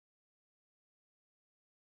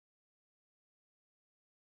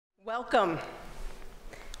Welcome.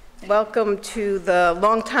 Welcome to the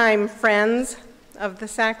longtime friends of the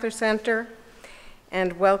Sackler Center,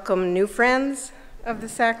 and welcome new friends of the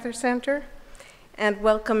Sackler Center, and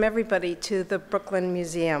welcome everybody to the Brooklyn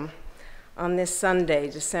Museum on this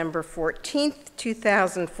Sunday, December 14th,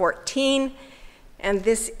 2014. And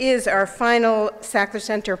this is our final Sackler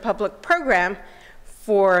Center public program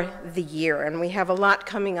for the year. And we have a lot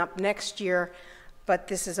coming up next year, but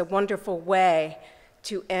this is a wonderful way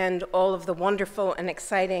to end all of the wonderful and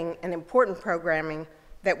exciting and important programming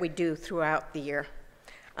that we do throughout the year.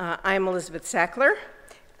 I'm Elizabeth Sackler.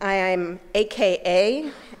 I am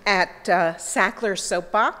AKA at Sackler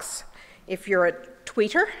Soapbox, if you're a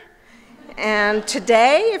tweeter. And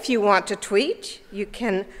today, if you want to tweet, you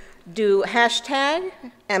can do hashtag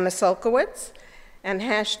Emma Sulkowicz and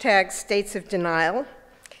hashtag States of Denial.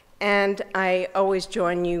 And I always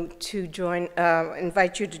invite you to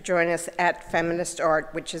join us at Feminist Art,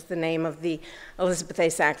 which is the name of the Elizabeth A.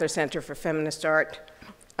 Sackler Center for Feminist Art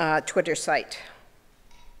Twitter site.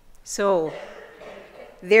 So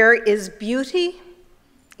there is beauty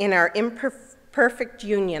in our imperfect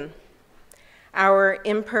union. Our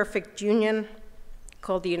imperfect union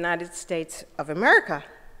called the United States of America.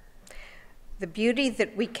 The beauty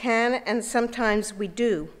that we can, and sometimes we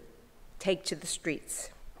do, take to the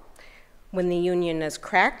streets. When the union is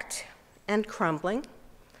cracked and crumbling,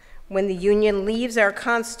 when the union leaves our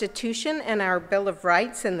Constitution and our Bill of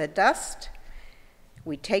Rights in the dust,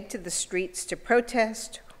 we take to the streets to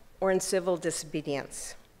protest or in civil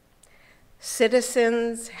disobedience.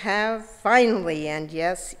 Citizens have finally, and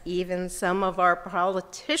yes, even some of our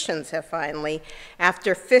politicians have finally,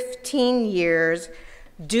 after 15 years,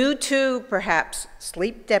 due to perhaps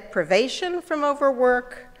sleep deprivation from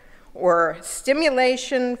overwork, or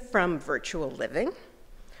stimulation from virtual living,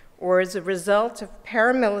 or as a result of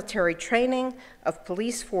paramilitary training of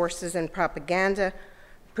police forces and propaganda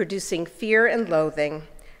producing fear and loathing.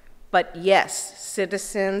 But yes,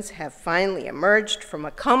 citizens have finally emerged from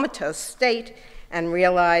a comatose state and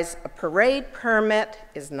realize a parade permit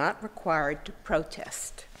is not required to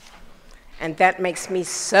protest. And that makes me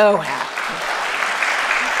so happy.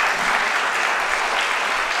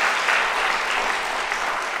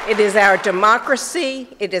 It is our democracy,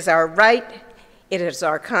 it is our right, it is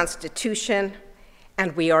our Constitution,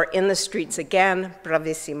 and we are in the streets again.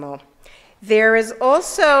 Bravissimo. There's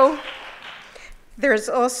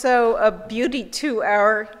also a beauty to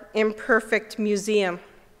our imperfect museum.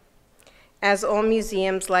 As all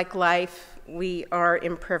museums, like life, we are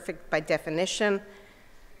imperfect by definition,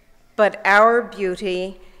 but our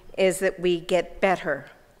beauty is that we get better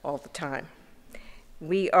all the time.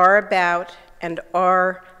 We are about and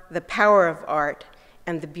are the power of art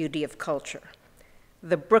and the beauty of culture.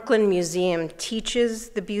 The Brooklyn Museum teaches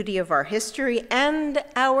the beauty of our history and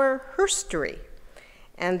our herstory,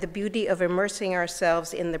 and the beauty of immersing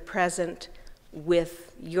ourselves in the present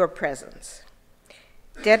with your presence.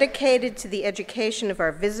 Dedicated to the education of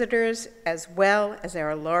our visitors as well as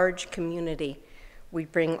our large community, we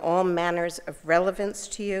bring all manners of relevance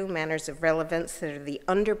to you, manners of relevance that are the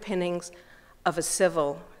underpinnings of a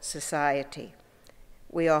civil society.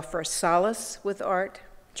 We offer solace with art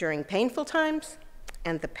during painful times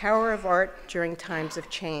and the power of art during times of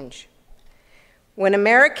change. When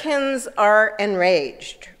Americans are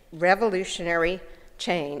enraged, revolutionary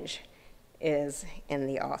change is in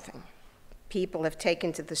the offing. People have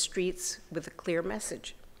taken to the streets with a clear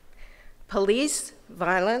message. Police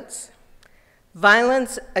violence,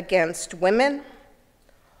 violence against women,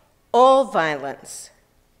 all violence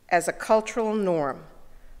as a cultural norm,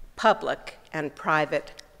 public and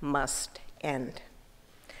private, must end.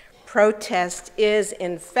 Protest is,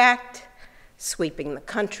 in fact, sweeping the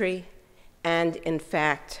country and, in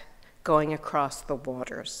fact, going across the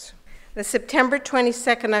waters. The September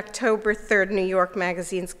 22nd, October 3rd New York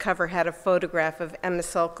Magazine's cover had a photograph of Emma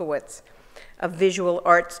Sulkowicz, a visual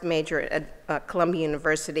arts major at Columbia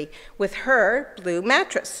University, with her blue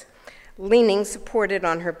mattress, leaning supported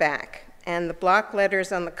on her back. And the block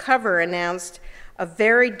letters on the cover announced a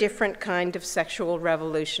very different kind of sexual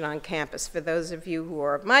revolution on campus. For those of you who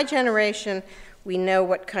are of my generation, we know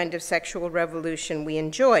what kind of sexual revolution we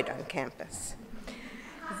enjoyed on campus.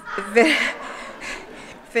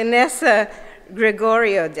 Vanessa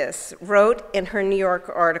Grigoriadis wrote in her New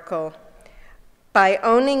York article, "By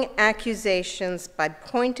owning accusations, by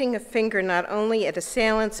pointing a finger not only at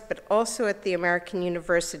assailants, but also at the American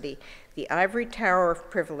university, the ivory tower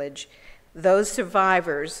of privilege, those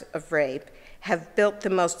survivors of rape have built the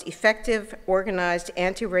most effective organized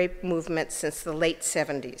anti-rape movement since the late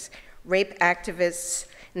 70s. Rape activists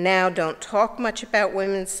now don't talk much about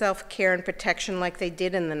women's self-care and protection like they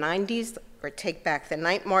did in the 90s, or take back the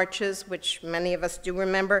night marches, which many of us do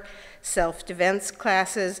remember, self-defense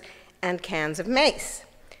classes, and cans of mace.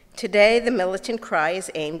 Today, the militant cry is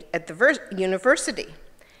aimed at the university.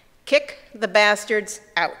 Kick the bastards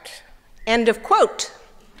out. End of quote.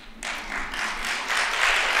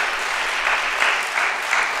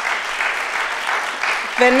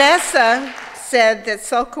 Vanessa said that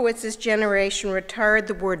Sulkowicz's generation retired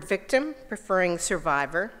the word victim, preferring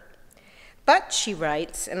survivor. But, she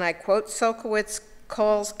writes, and I quote, Sulkowicz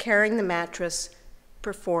calls carrying the mattress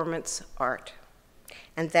performance art.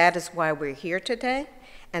 And that is why we're here today,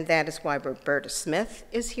 and that is why Roberta Smith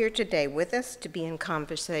is here today with us to be in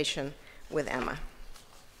conversation with Emma.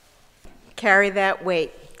 Carry That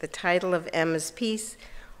Weight, the title of Emma's piece,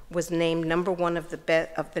 was named #1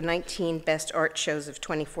 of the 19 best art shows of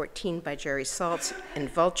 2014 by Jerry Saltz and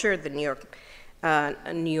Vulture, the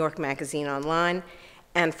New York Magazine Online.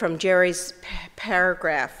 And from Jerry's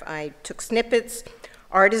paragraph, I took snippets.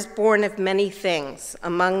 Art is born of many things,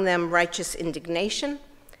 among them righteous indignation,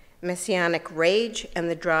 messianic rage, and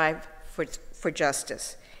the drive for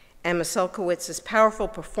justice. Emma Sulkowicz's powerful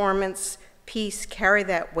performance piece, Carry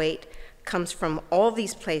That Weight, comes from all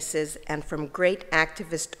these places and from great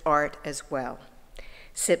activist art as well.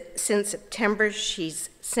 Since September, she's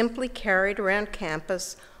simply carried around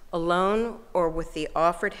campus, alone or with the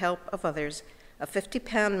offered help of others, a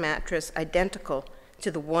 50-pound mattress identical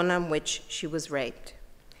to the one on which she was raped.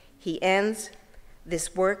 He ends,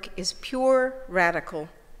 "This work is pure, radical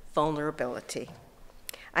vulnerability."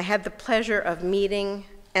 I had the pleasure of meeting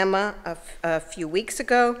Emma a few weeks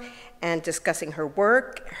ago and discussing her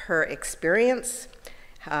work, her experience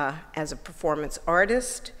as a performance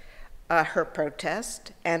artist, her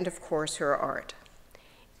protest, and of course her art.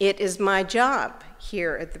 It is my job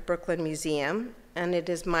here at the Brooklyn Museum, and it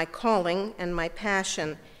is my calling and my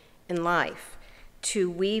passion in life to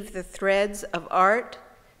weave the threads of art,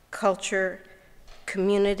 culture,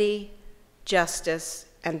 community, justice,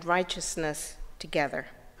 and righteousness together.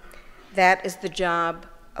 That is the job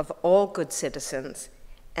of all good citizens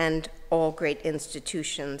and all great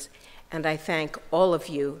institutions, and I thank all of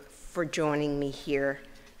you for joining me here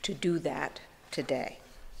to do that today.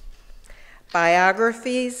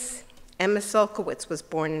 Biographies. Emma Sulkowicz was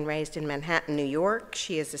born and raised in Manhattan, New York.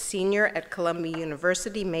 She is a senior at Columbia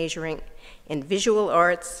University, majoring in visual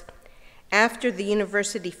arts. After the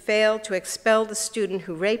university failed to expel the student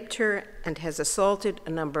who raped her and has assaulted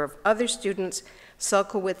a number of other students,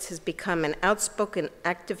 Sulkowicz has become an outspoken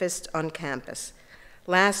activist on campus.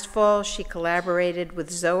 Last fall, she collaborated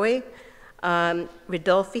with Zoe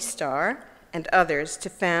Ridolfi Starr and others to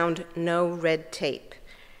found No Red Tape.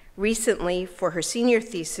 Recently, for her senior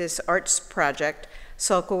thesis arts project,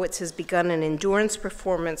 Sulkowicz has begun an endurance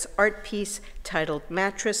performance art piece titled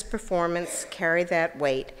Mattress Performance, Carry That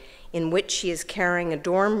Weight, in which she is carrying a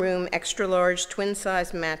dorm room extra-large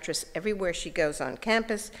twin-size mattress everywhere she goes on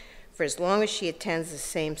campus for as long as she attends the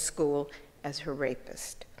same school as her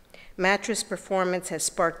rapist. Mattress Performance has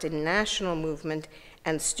sparked a national movement,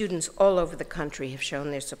 and students all over the country have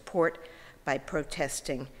shown their support by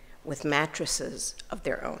protesting with mattresses of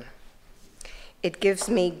their own. It gives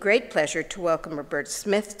me great pleasure to welcome Roberta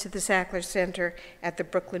Smith to the Sackler Center at the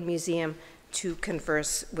Brooklyn Museum to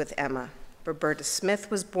converse with Emma. Roberta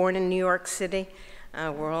Smith was born in New York City.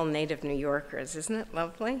 We're all native New Yorkers, isn't it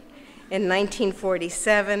lovely? In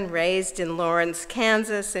 1947, raised in Lawrence,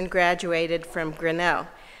 Kansas, and graduated from Grinnell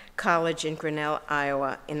College in Grinnell,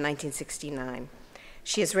 Iowa in 1969.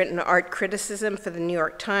 She has written art criticism for the New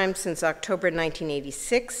York Times since October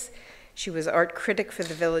 1986. She was art critic for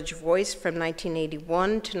the Village Voice from 1981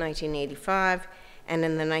 to 1985, and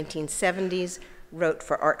in the 1970s wrote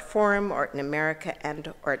for Art Forum, Art in America,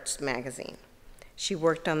 and Arts Magazine. She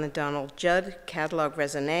worked on the Donald Judd catalog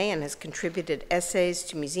raisonné and has contributed essays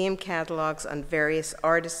to museum catalogs on various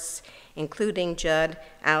artists, including Judd,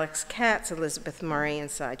 Alex Katz, Elizabeth Murray,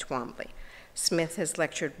 and Cy Twombly. Smith has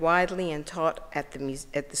lectured widely and taught at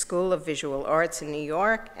the School of Visual Arts in New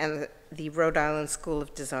York and the Rhode Island School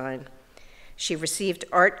of Design. She received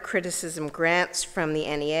art criticism grants from the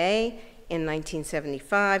NEA in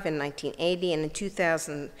 1975 and 1980, and in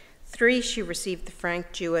 2003 she received the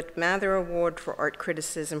Frank Jewett Mather Award for Art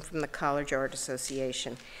Criticism from the College Art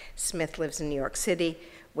Association. Smith lives in New York City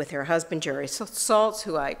with her husband, Jerry Saltz,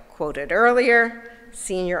 who I quoted earlier,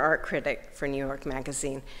 senior art critic for New York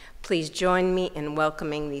Magazine. Please join me in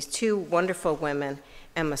welcoming these two wonderful women,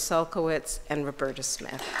 Emma Sulkowicz and Roberta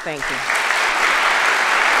Smith. Thank you.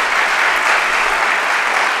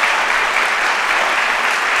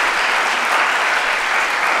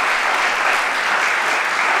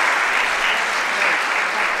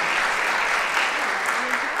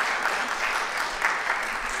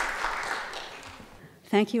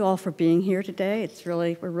 Thank you all for being here today.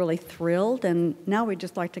 We're really thrilled, and now we'd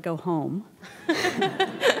just like to go home.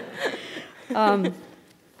 Emma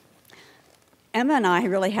and I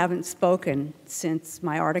really haven't spoken since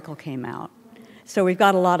my article came out, so we've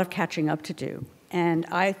got a lot of catching up to do. And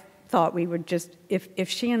I thought we would just, if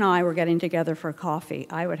she and I were getting together for coffee,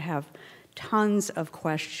 I would have tons of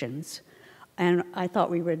questions. And I thought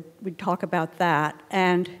we'd talk about that.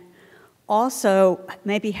 And also,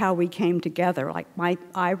 maybe how we came together. Like,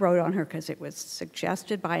 I wrote on her because it was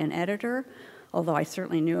suggested by an editor, although I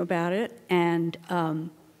certainly knew about it. And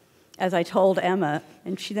as I told Emma,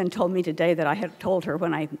 and she then told me today that I had told her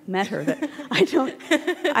when I met her that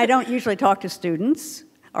I don't usually talk to students,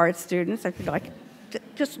 art students. I feel like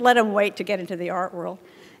just let them wait to get into the art world.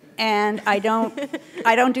 And I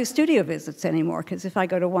don't do studio visits anymore, because if I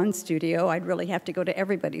go to one studio, I'd really have to go to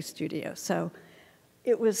everybody's studio. So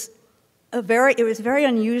it was very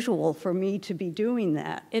unusual for me to be doing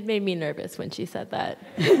that. It made me nervous when she said that.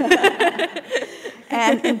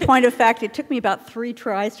 And in point of fact, it took me about 3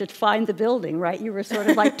 tries to find the building, right? You were sort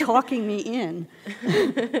of like talking me in.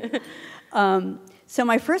 So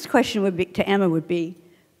my first question to Emma would be,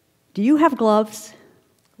 do you have gloves?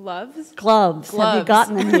 Gloves? Gloves. Have you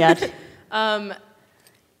gotten them yet?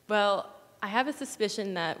 Well, I have a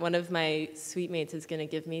suspicion that one of my suite mates is going to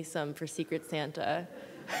give me some for Secret Santa.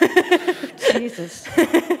 Jesus.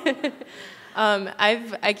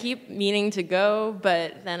 I keep meaning to go,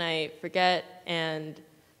 but then I forget, and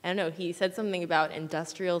I don't know, he said something about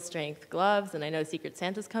industrial strength gloves, and I know Secret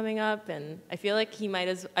Santa's coming up, and I feel like I might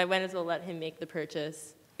as well let him make the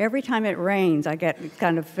purchase. Every time it rains, I get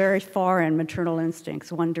kind of very far in maternal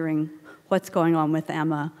instincts, wondering what's going on with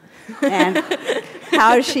Emma, and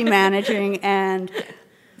how is she managing, and,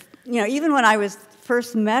 you know, even when I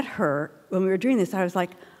first met her, when we were doing this, I was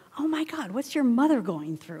like, oh my God, what's your mother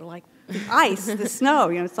going through? Like the ice, the snow,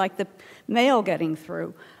 you know, it's like the mail getting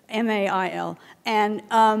through, M-A-I-L. And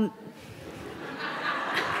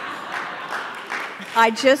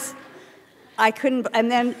I couldn't, and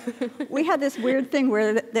then we had this weird thing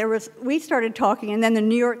where we started talking, and then the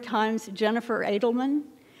New York Times, Jennifer Edelman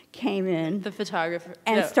came in. The photographer.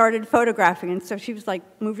 And started photographing, and so she was like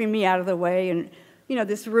moving me out of the way, and you know,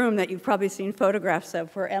 this room that you've probably seen photographs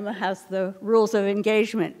of where Emma has the rules of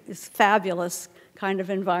engagement, this fabulous kind of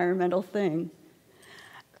environmental thing.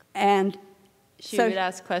 And she would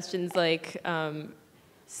ask questions like,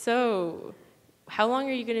 so how long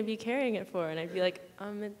are you going to be carrying it for? And I'd be like,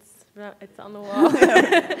 it's on the wall.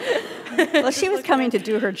 Well, she was coming to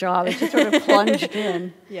do her job, and she sort of plunged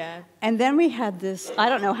in. Yeah. And then we had this, I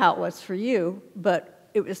don't know how it was for you, but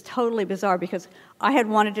it was totally bizarre because I had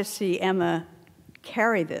wanted to see Emma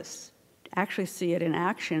carry this, actually see it in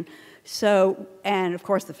action. So, and of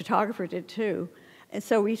course the photographer did too. And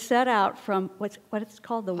so we set out from, what it's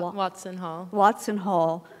called? The Watson Hall. Watson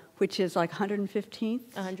Hall, which is like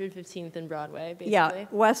 115th? 115th and Broadway, basically. Yeah,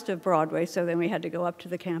 west of Broadway, so then we had to go up to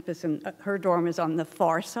the campus, and her dorm is on the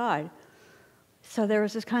far side. So there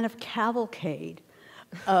was this kind of cavalcade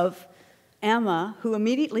of Emma, who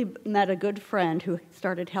immediately met a good friend who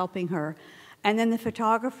started helping her, and then the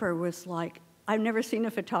photographer was like, I've never seen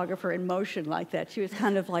a photographer in motion like that. She was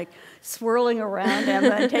kind of like swirling around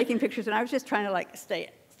Emma and taking pictures, and I was just trying to like stay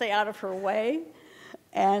out of her way,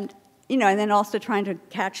 and you know, and then also trying to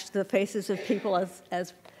catch the faces of people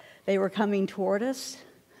as they were coming toward us.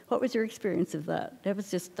 What was your experience of that? That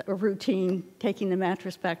was just a routine, taking the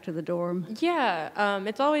mattress back to the dorm. Yeah,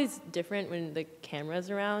 it's always different when the camera's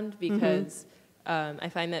around because I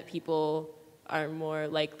find that people are more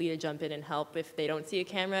likely to jump in and help if they don't see a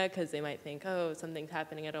camera because they might think, oh, something's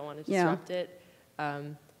happening, I don't want to disrupt it.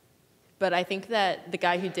 But I think that the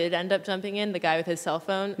guy who did end up jumping in, the guy with his cell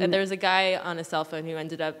phone, there was a guy on a cell phone who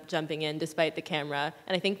ended up jumping in despite the camera,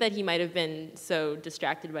 and I think that he might have been so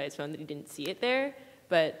distracted by his phone that he didn't see it there,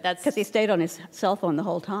 but that's... Because he stayed on his cell phone the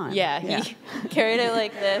whole time. Yeah, he carried it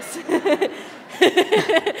like this.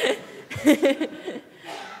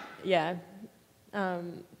 Yeah.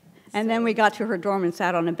 And then we got to her dorm and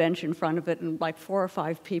sat on a bench in front of it, and like 4 or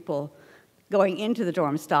 5 people going into the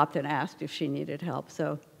dorm stopped and asked if she needed help.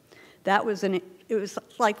 So that was it was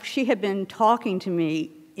like she had been talking to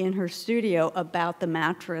me in her studio about the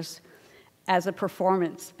mattress as a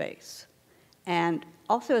performance space and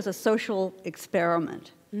also as a social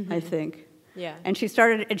experiment, I think. Yeah. And she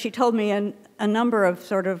told me a number of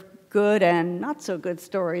sort of good and not so good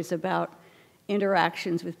stories about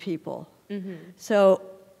interactions with people. So,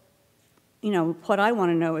 you know, what I want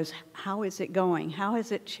to know is, how is it going? How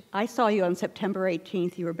is it? I saw you on September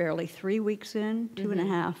 18th. You were barely 3 weeks in,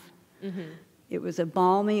 2.5. It was a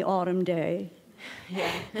balmy autumn day.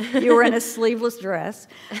 Yeah. You were in a sleeveless dress.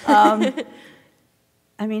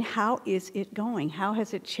 I mean, how is it going? How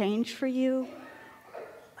has it changed for you?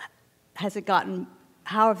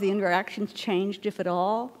 How have the interactions changed, if at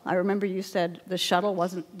all? I remember you said the shuttle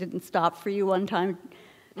didn't stop for you one time.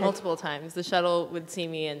 Multiple times. The shuttle would see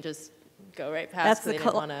me and just go right past. That's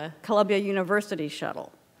the Columbia University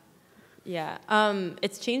shuttle. Yeah.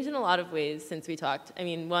 It's changed in a lot of ways since we talked. I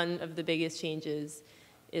mean, one of the biggest changes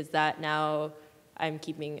is that now I'm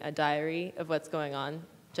keeping a diary of what's going on,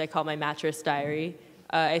 which I call my mattress diary.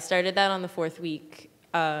 I started that on the 4th week,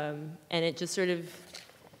 and it just sort of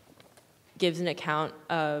gives an account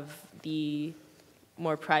of the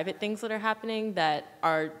more private things that are happening that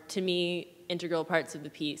are, to me, integral parts of the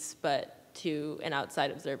piece, but to an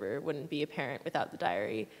outside observer wouldn't be apparent without the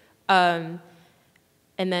diary. And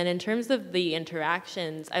then in terms of the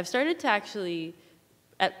interactions, I've started to actually,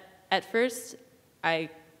 at first, I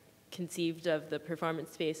conceived of the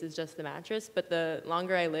performance space as just the mattress, but the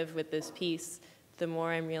longer I live with this piece, the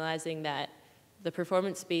more I'm realizing that the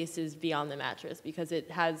performance space is beyond the mattress, because it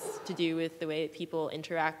has to do with the way people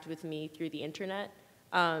interact with me through the internet,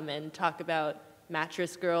 and talk about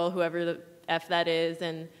mattress girl, whoever the F that is,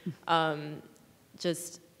 and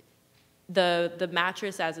just the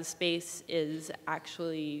mattress as a space is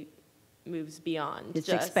actually moves beyond. It's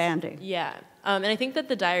expanding. Yeah. And I think that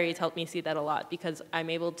the diary has helped me see that a lot, because I'm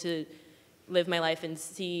able to live my life and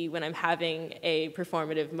see when I'm having a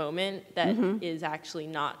performative moment that is actually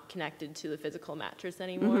not connected to the physical mattress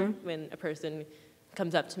anymore. When a person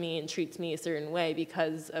comes up to me and treats me a certain way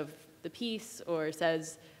because of the piece, or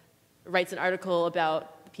writes an article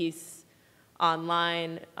about the piece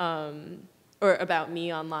online, or about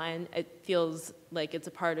me online, it feels like it's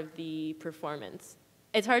a part of the performance.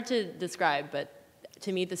 It's hard to describe, but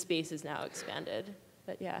to me the space is now expanded.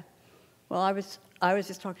 But yeah. Well, I was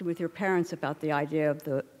just talking with your parents about the idea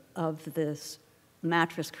of this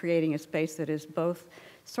mattress creating a space that is both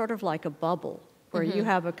sort of like a bubble, where you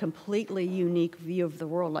have a completely unique view of the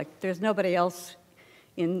world. Like there's nobody else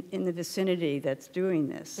in the vicinity that's doing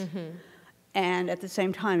this. And at the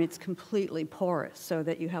same time, it's completely porous, so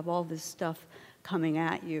that you have all this stuff coming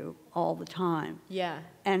at you all the time. Yeah.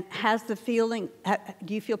 And has the feeling,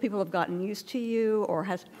 do you feel people have gotten used to you, or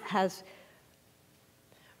has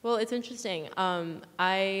Well, it's interesting.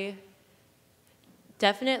 I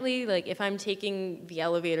definitely, like, if I'm taking the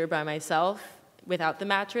elevator by myself without the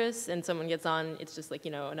mattress and someone gets on, it's just like,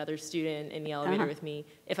 another student in the elevator with me.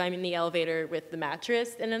 If I'm in the elevator with the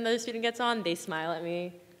mattress and another student gets on, they smile at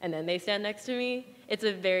me and then they stand next to me. It's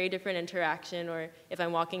a very different interaction. Or if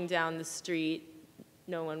I'm walking down the street,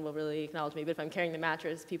 no one will really acknowledge me. But if I'm carrying the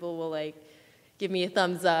mattress, people will, like, give me a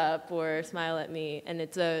thumbs up or smile at me. And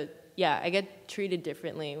it's I get treated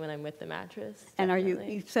differently when I'm with the mattress. Definitely.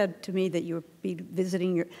 And you said to me that you would be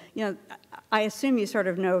visiting I assume you sort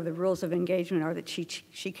of know the rules of engagement are that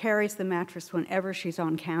she carries the mattress whenever she's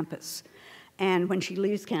on campus. And when she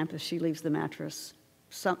leaves campus, she leaves the mattress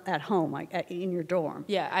at home, like in your dorm.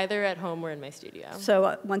 Yeah, either at home or in my studio.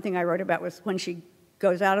 So one thing I wrote about was when she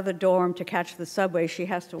goes out of the dorm to catch the subway, she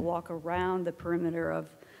has to walk around the perimeter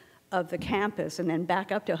of the campus and then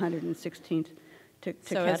back up to 116th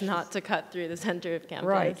so as not to cut through the center of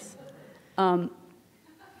campus. Right.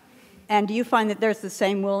 And do you find that there's the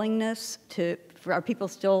same willingness are people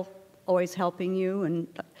still always helping you? And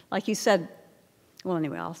like you said, well,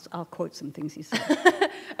 anyway, I'll quote some things you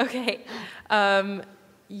said. Okay.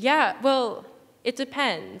 Yeah, well, it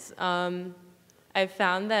depends. I've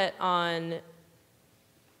found that on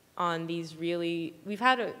these we've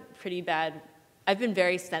had a pretty bad, I've been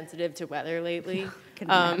very sensitive to weather lately.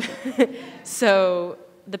 So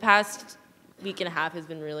the past week and a half has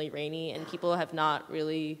been really rainy, and people have not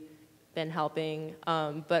really been helping.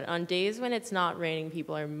 But on days when it's not raining,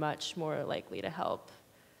 people are much more likely to help.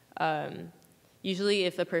 Usually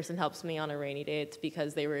if a person helps me on a rainy day, it's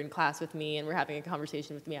because they were in class with me and were having a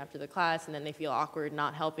conversation with me after the class, and then they feel awkward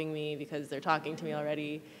not helping me because they're talking to me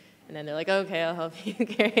already. And then they're like, okay, I'll help you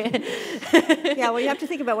carry it. Yeah, well, you have to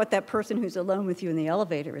think about what that person who's alone with you in the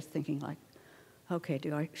elevator is thinking, like, okay,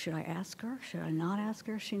 should I ask her? Should I not ask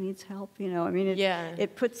her if she needs help?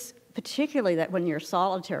 It puts, particularly that when you're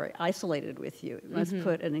solitary, isolated with you, it must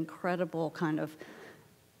put an incredible kind of,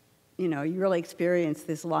 you really experience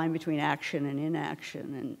this line between action and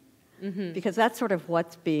inaction, and because that's sort of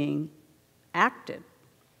what's being acted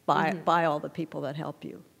by all the people that help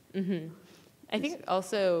you. I think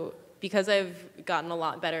also because I've gotten a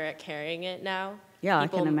lot better at carrying it now. Yeah, I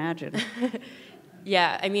can imagine.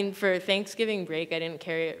 Yeah, I mean, for Thanksgiving break, I didn't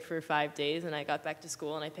carry it for 5 days, and I got back to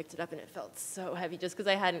school, and I picked it up, and it felt so heavy just because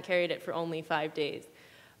I hadn't carried it for only 5 days.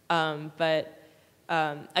 But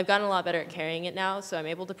I've gotten a lot better at carrying it now, so I'm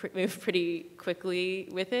able to move pretty quickly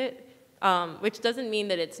with it, which doesn't mean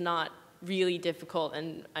that it's not really difficult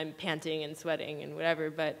and I'm panting and sweating and whatever,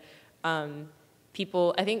 but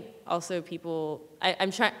people, I think also people,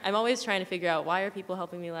 I'm always trying to figure out why are people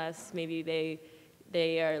helping me less. Maybe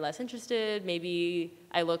they are less interested. Maybe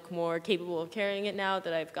I look more capable of carrying it now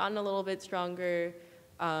that I've gotten a little bit stronger.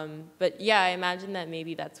 But yeah, I imagine that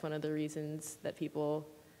maybe that's one of the reasons that people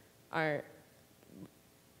aren't,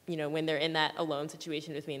 you know, when they're in that alone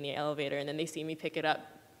situation with me in the elevator and then they see me pick it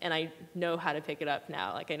up and I know how to pick it up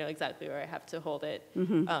now. Like I know exactly where I have to hold it.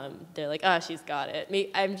 They're like, oh, she's got it.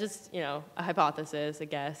 I'm just, you know, a hypothesis, I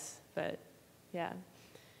guess, but yeah.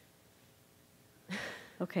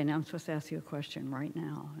 Okay, now I'm supposed to ask you a question right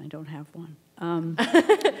now. I don't have one.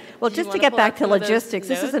 Well, just to get back to logistics,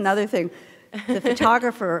 this is another thing. The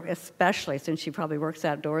photographer, especially, since she probably works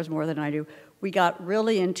outdoors more than I do, we got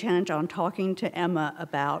really intent on talking to Emma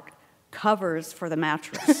about covers for the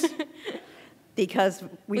mattress. Because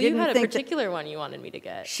we didn't think you had a particular one you wanted me to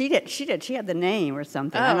get. She did. She had the name or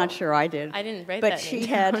something. Oh, I'm not sure I did. I didn't write but that she name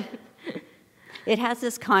had. It has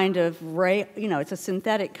this kind of you know, it's a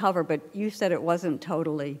synthetic cover, but you said it wasn't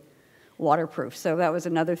totally waterproof. So that was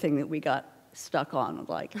another thing that we got stuck on.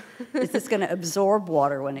 Like, is this going to absorb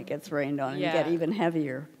water when it gets rained on and get even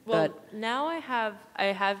heavier? Well, now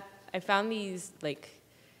I found these like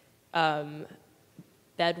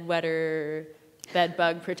bedwetter, bed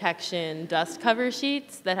bug protection dust cover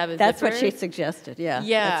sheets that have a That's zipper. what she suggested, yeah.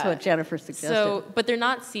 That's what Jennifer suggested. So, but they're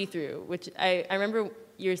not see-through, which I remember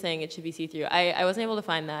you were saying it should be see-through. I wasn't able to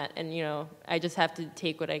find that, and you know, I just have to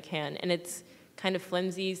take what I can. And it's kind of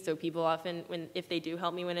flimsy, so people often, if they do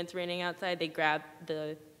help me when it's raining outside, they grab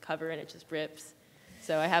the cover and it just rips.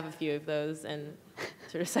 So I have a few of those and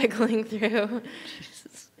sort of cycling through.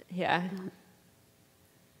 Jesus. Yeah.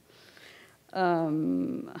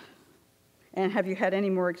 And have you had any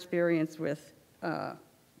more experience with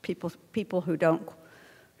people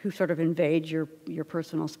who sort of invade your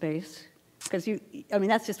personal space? Because I mean,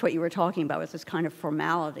 that's just what you were talking about, was this kind of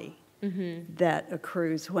formality that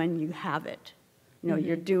accrues when you have it. You know,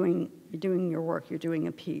 you're doing your work, you're doing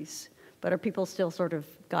a piece. But are people still sort of,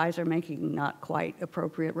 guys are making not quite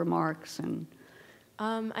appropriate remarks and?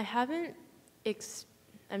 I haven't,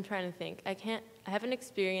 I'm trying to think. I haven't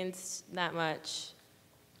experienced that much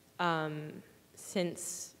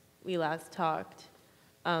since we last talked.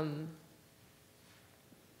 I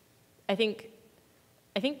think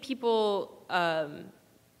people,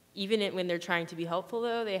 even when they're trying to be helpful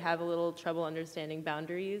though, they have a little trouble understanding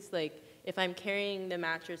boundaries. Like if I'm carrying the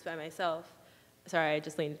mattress by myself, sorry, I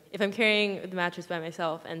just leaned. If I'm carrying the mattress by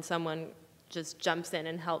myself and someone just jumps in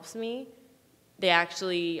and helps me, they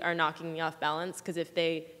actually are knocking me off balance, because if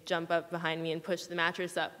they jump up behind me and push the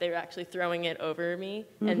mattress up, they're actually throwing it over me.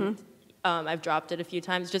 And I've dropped it a few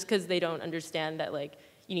times just because they don't understand that, like,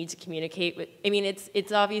 you need to communicate with, I mean,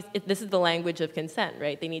 it's obvious, this is the language of consent,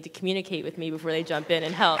 right? They need to communicate with me before they jump in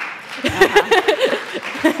and help.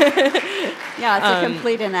 Yeah, it's a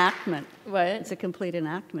complete enactment. What? It's a complete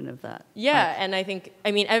enactment of that. Yeah, and I think,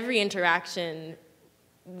 I mean, every interaction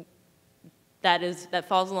that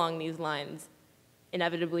falls along these lines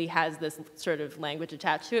inevitably has this sort of language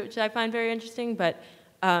attached to it, which I find very interesting. But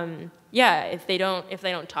yeah, if they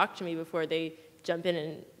don't talk to me before they jump in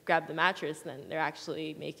and grab the mattress, then they're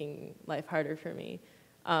actually making life harder for me.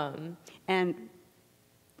 And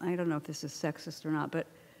I don't know if this is sexist or not, but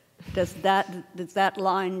does that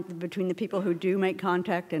line between the people who do make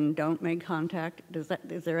contact and don't make contact,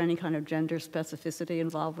 is there any kind of gender specificity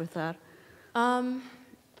involved with that?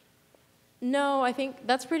 No, I think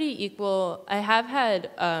that's pretty equal. I have had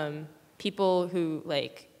people who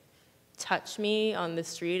like touch me on the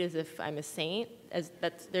street as if I'm a saint,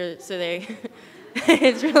 so they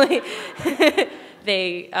it's really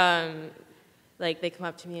they come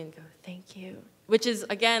up to me and go, "Thank you," which is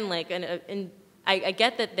again like I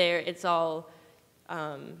get that it's all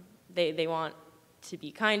they want to be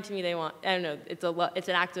kind to me. They want, I don't know, it's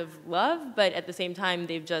an act of love, but at the same time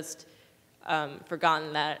they've just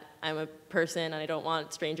forgotten that I'm a person and I don't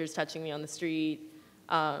want strangers touching me on the street.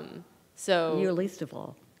 So you least of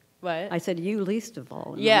all. What? I said you least of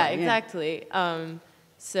all. Yeah, exactly. And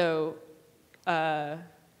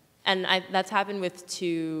that's happened with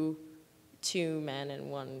two men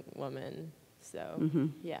and one woman. So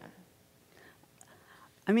yeah.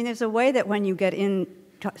 I mean, there's a way that when you get in,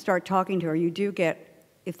 start talking to her, you do get.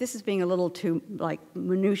 If this is being a little too like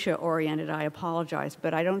minutia oriented, I apologize,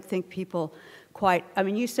 but I don't think people quite. I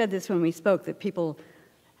mean, you said this when we spoke, that people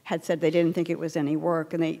had said they didn't think it was any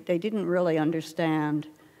work, and they didn't really understand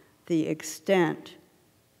the extent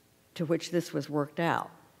to which this was worked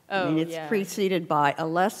out. Oh, I mean, it's yeah. preceded by a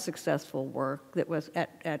less successful work that was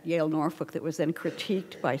at Yale Norfolk that was then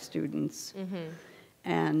critiqued by students.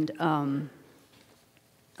 And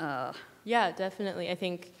yeah, definitely. I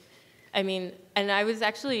think, I mean, and I was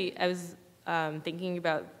thinking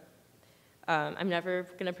about, I'm never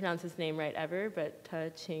going to pronounce his name right ever, but Ta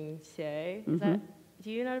Ching Hsieh,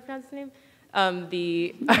 do you know how to pronounce his name?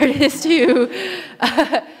 The artist who,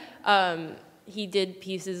 he did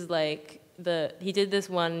pieces like, he did this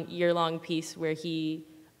 1 year-long piece where he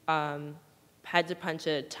had to punch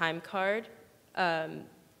a time card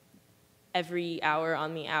every hour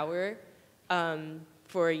on the hour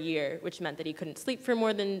for a year, which meant that he couldn't sleep for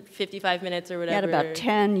more than 55 minutes or whatever. he had about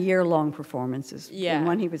 10 year-long performances. Yeah. And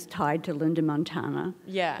one he was tied to Linda Montana.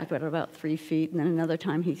 Yeah. Like what, about 3 feet, and then another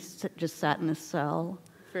time he just sat in a cell.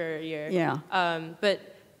 For a year. Yeah. But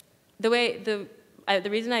the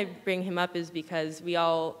reason I bring him up is because we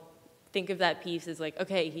all think of that piece as like,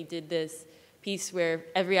 okay, he did this piece where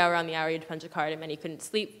every hour on the hour he had to punch a card, and then he couldn't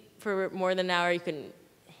sleep for more than an hour, he couldn't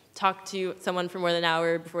talk to someone for more than an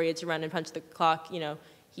hour before he had to run and punch the clock. You know,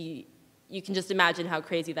 you can just imagine how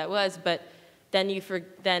crazy that was. But then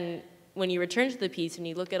when you return to the piece and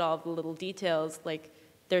you look at all the little details, like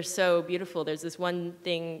they're so beautiful. There's this one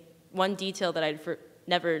detail that I'd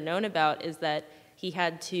never known about is that he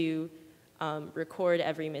had to record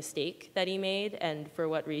every mistake that he made and for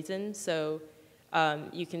what reason. So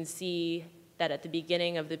you can see that at the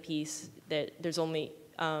beginning of the piece that there's only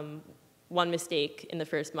one mistake in the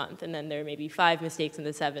first month, and then there may be 5 mistakes in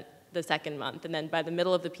the second month, and then by the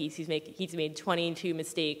middle of the piece he's made 22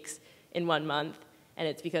 mistakes in 1 month, and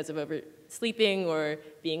it's because of oversleeping or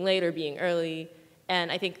being late or being early. And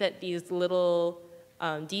I think that these little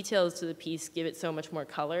details to the piece give it so much more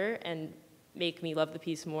color and make me love the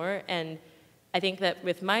piece more. And I think that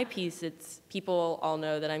with my piece, people all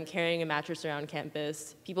know that I'm carrying a mattress around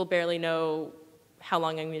campus. People barely know how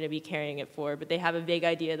long I'm going to be carrying it for, but they have a vague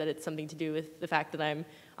idea that it's something to do with the fact that I'm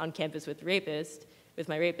on campus with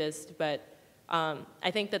my rapist. But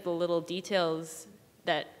I think that the little details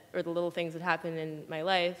or the little things that happen in my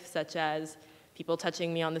life, such as people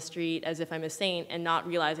touching me on the street as if I'm a saint and not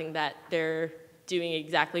realizing that they're doing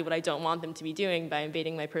exactly what I don't want them to be doing by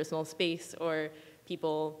invading my personal space, or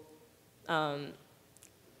people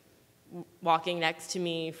walking next to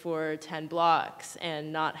me for 10 blocks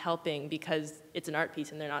and not helping because it's an art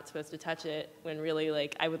piece and they're not supposed to touch it, when really,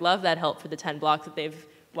 like, I would love that help for the 10 blocks that they've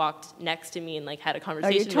walked next to me and, like, had a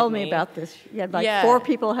conversation with me. Oh, you told me about this. You had, like, 4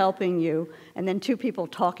 people helping you and then 2 people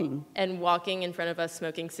talking. And walking in front of us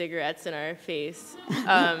smoking cigarettes in our face.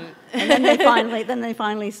 And then they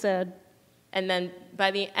finally said... And then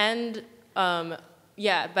by the end, by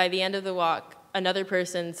the end of the walk, another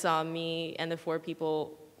person saw me and the 3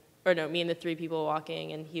 people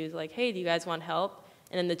walking, and he was like, hey, do you guys want help?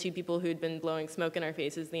 And then the 2 people who'd been blowing smoke in our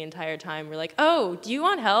faces the entire time were like, oh, do you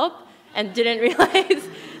want help? And didn't realize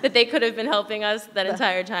that they could have been helping us that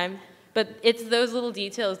entire time. But it's those little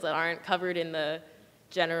details that aren't covered in the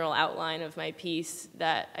general outline of my piece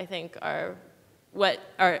that I think are what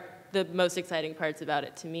are the most exciting parts about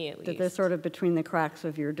it, to me at least. That they're sort of between the cracks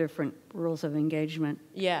of your different rules of engagement.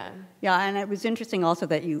 Yeah. Yeah, and it was interesting also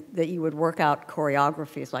that you would work out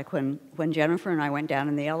choreographies. Like when Jennifer and I went down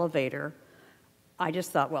in the elevator, I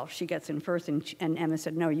just thought, well, she gets in first, and Emma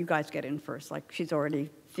said, no, you guys get in first. Like, she's already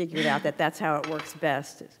figured out that that's how it works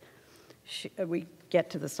best. We get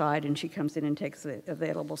to the side, and she comes in and takes the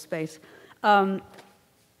available space. I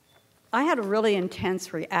had a really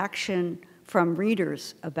intense reaction from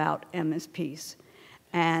readers about Emma's piece,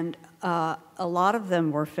 and a lot of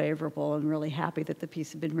them were favorable and really happy that the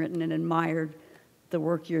piece had been written and admired the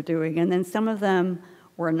work you're doing, and then some of them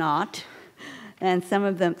were not, and some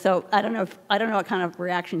of them. So I don't know what kind of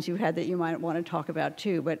reactions you had that you might want to talk about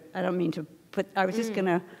too. But I don't mean to put. I was just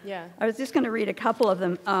gonna read a couple of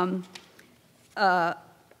them. And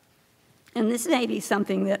this may be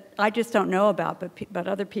something that I just don't know about, but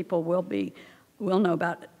other people will know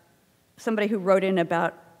about. Somebody who wrote in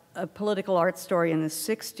about a political art story in the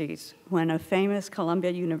 60s when a famous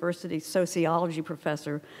Columbia University sociology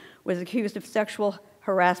professor was accused of sexual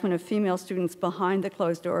harassment of female students behind the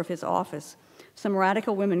closed door of his office. Some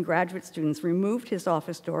radical women graduate students removed his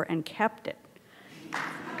office door and kept it,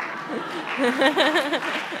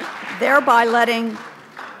 thereby letting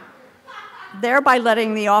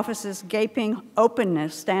the office's gaping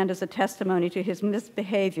openness stand as a testimony to his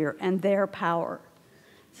misbehavior and their power.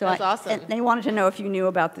 So that's awesome. And they wanted to know if you knew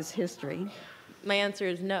about this history. My answer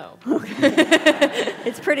is no. Okay.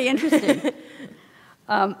 It's pretty interesting.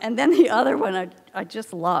 And then the other one I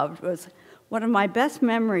just loved was one of my best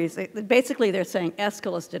memories. Basically, they're saying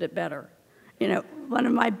Aeschylus did it better. You know, one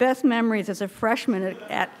of my best memories as a freshman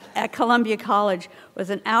at Columbia College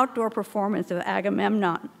was an outdoor performance of the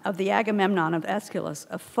Agamemnon of Aeschylus,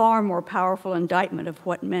 a far more powerful indictment of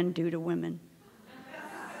what men do to women.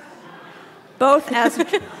 Both as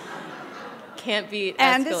can't beat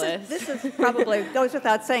and Aeschylus. this is probably goes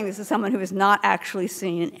without saying. This is someone who has not actually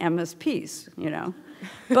seen Emma's piece. You know,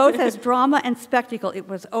 both as drama and spectacle, it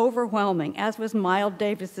was overwhelming. As was Miles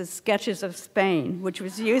Davis's Sketches of Spain, which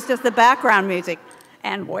was used as the background music.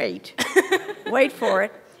 And wait for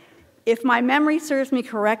it. If my memory serves me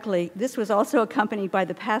correctly, this was also accompanied by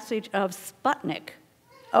the passage of Sputnik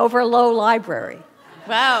over Low Library.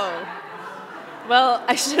 Wow. Well,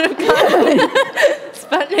 I should have gotten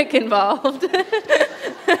Sputnik involved.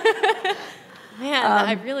 Man,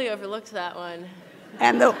 I really overlooked that one.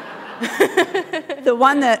 And the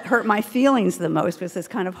one that hurt my feelings the most was this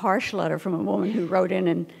kind of harsh letter from a woman who wrote in,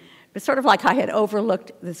 and it was sort of like I had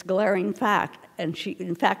overlooked this glaring fact, and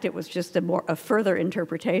in fact, it was just a further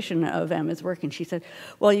interpretation of Emma's work, and she said,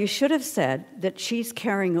 well, you should have said that she's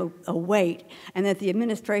carrying a weight and that the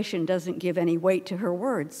administration doesn't give any weight to her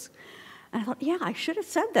words. And I thought, yeah, I should have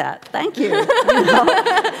said that. Thank you. You know?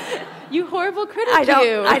 You horrible critic, I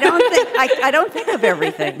don't think of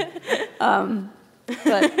everything.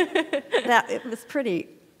 But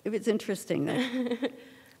it was interesting.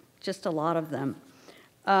 Just a lot of them.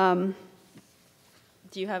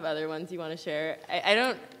 Do you have other ones you want to share? I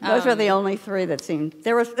don't. Those are the only three that seemed.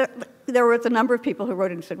 There was a number of people who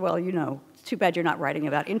wrote in and said, well, you know, it's too bad you're not writing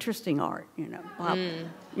about interesting art, you know. Well,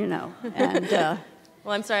 you know, and.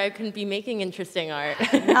 Well, I'm sorry, I couldn't be making interesting art.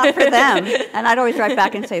 Not for them. And I'd always write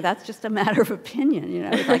back and say, that's just a matter of opinion, you know.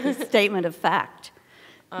 It's like a statement of fact,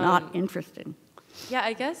 not interesting. Yeah,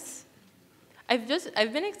 I guess I've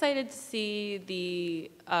been excited to see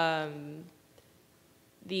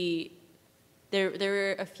there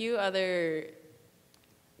were a few other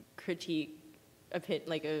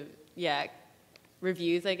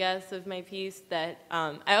reviews, I guess, of my piece that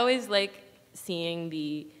I always like seeing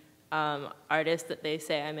the artists that they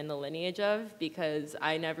say I'm in the lineage of, because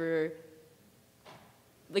I never,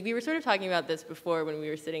 like, we were sort of talking about this before when we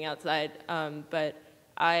were sitting outside, but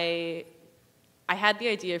I had the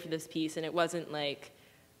idea for this piece, and it wasn't like,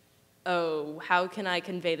 oh, how can I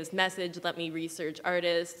convey this message? Let me research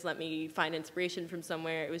artists, let me find inspiration from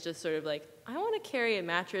somewhere. It was just sort of like, I want to carry a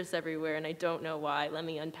mattress everywhere, and I don't know why. Let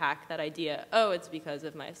me unpack that idea. Oh, it's because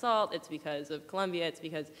of my assault, it's because of Columbia, it's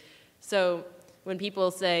because, so when people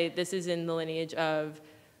say this is in the lineage of,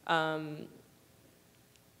 I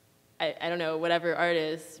don't know, whatever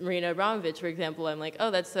artist, Marina Abramovich, for example, I'm like, oh,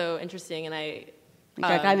 that's so interesting, and in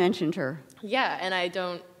fact, I mentioned her. Yeah, and I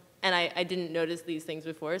didn't notice these things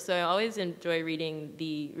before, so I always enjoy reading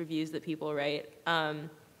the reviews that people write. And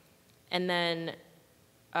then,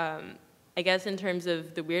 I guess in terms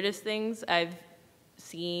of the weirdest things I've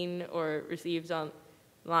seen or received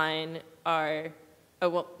online are,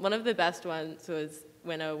 one of the best ones was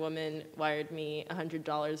when a woman wired me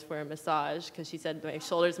 $100 for a massage because she said my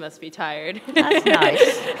shoulders must be tired. That's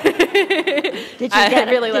nice. Did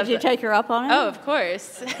you take her up on it? Oh, of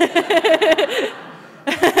course.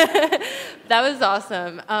 That was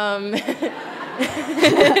awesome.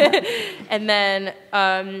 And then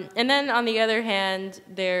on the other hand,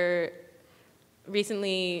 there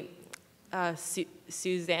recently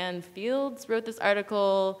Suzanne Fields wrote this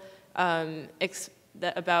article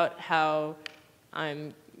about how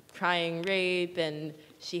I'm crying rape, and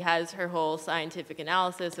she has her whole scientific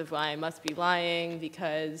analysis of why I must be lying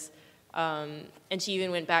because, and she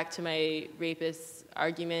even went back to my rapist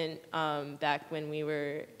argument back when we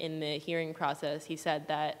were in the hearing process. He said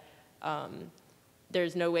that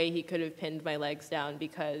there's no way he could have pinned my legs down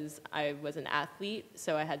because I was an athlete,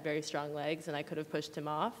 so I had very strong legs and I could have pushed him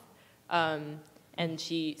off. And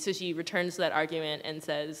she returns to that argument and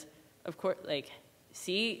says, of course, like,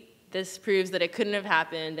 see, this proves that it couldn't have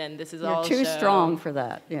happened, and this is all You're too strong for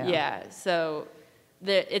that. Yeah. Yeah. So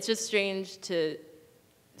it's just strange to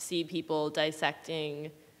see people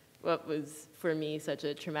dissecting what was for me such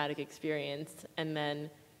a traumatic experience, and then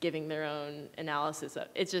giving their own analysis of.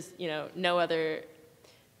 It's just, you know,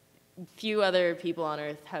 few other people on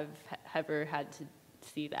Earth have ever had to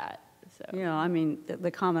see that. So. Yeah. I mean, the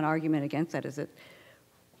common argument against that is that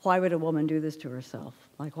why would a woman do this to herself?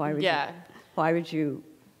 Like, why would you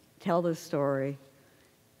tell this story,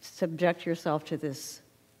 subject yourself to this?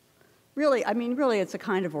 Really, it's a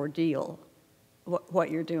kind of ordeal,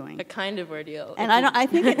 what you're doing. A kind of ordeal. And I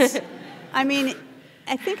think it's, I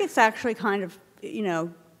think it's actually kind of, you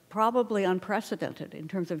know, probably unprecedented in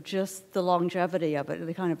terms of just the longevity of it,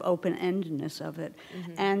 the kind of open-endedness of it,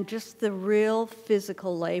 and just the real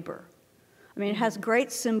physical labor. I mean, it has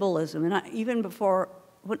great symbolism, and even before,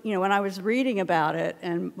 when I was reading about it,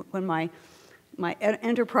 and when my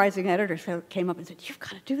enterprising editor came up and said, "You've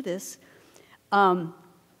got to do this,"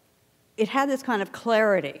 it had this kind of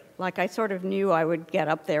clarity. Like, I sort of knew I would get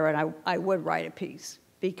up there and I would write a piece,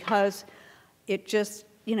 because it just,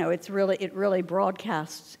 it really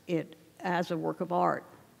broadcasts it as a work of art,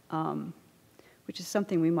 which is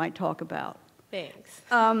something we might talk about. Thanks.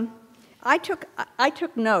 I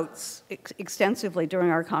took notes extensively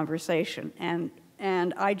during our conversation,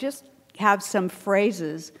 and I just have some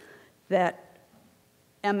phrases that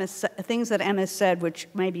things that Emma said, which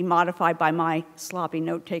may be modified by my sloppy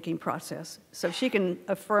note-taking process. So she can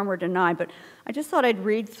affirm or deny, but I just thought I'd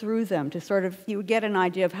read through them to sort of, you would get an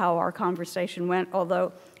idea of how our conversation went,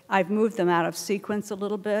 although I've moved them out of sequence a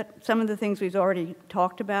little bit. Some of the things we've already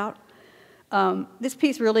talked about. This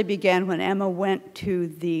piece really began when Emma went to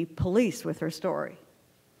the police with her story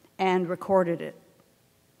and recorded it.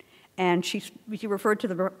 And she referred to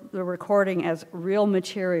the recording as real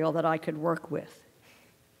material that I could work with.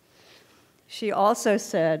 She also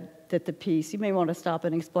said that the piece, you may want to stop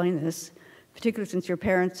and explain this, particularly since your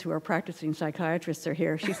parents who are practicing psychiatrists are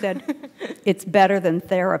here. She said, "It's better than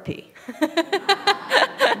therapy."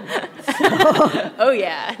 Oh,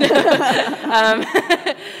 yeah.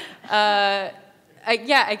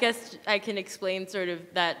 I guess I can explain sort of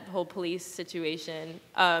that whole police situation.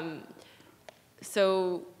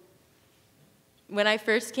 So when I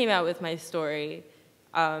first came out with my story,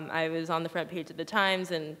 I was on the front page of the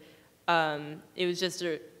Times, and it was just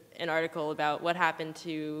an article about what happened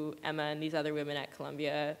to Emma and these other women at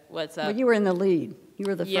Columbia. What's up? Well, you were in the lead. You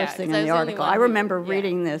were the first thing in the article. I remember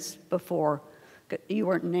reading this before. You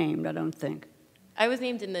weren't named, I don't think. I was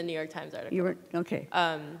named in the New York Times article. You were, okay.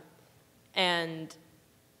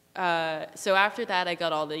 So after that, I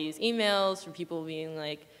got all these emails from people being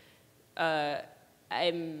like,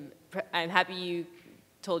 I'm happy you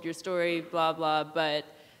told your story, blah, blah, but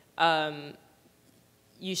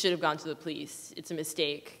you should have gone to the police. It's a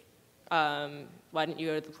mistake. Why didn't you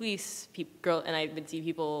go to the police? And I would see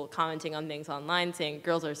people commenting on things online saying,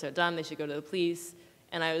 girls are so dumb, they should go to the police.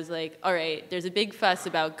 And I was like, all right, there's a big fuss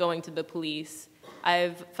about going to the police. I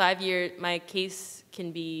have 5 years, my case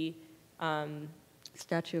can be...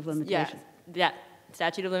 statute of limitations. Yeah,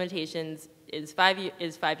 statute of limitations is 5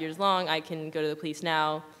 years long. I can go to the police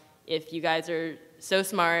now. If you guys are so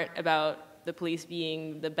smart about the police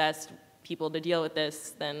being the best people to deal with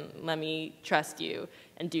this, then let me trust you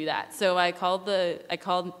and do that. So I called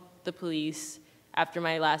the police after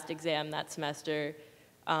my last exam that semester,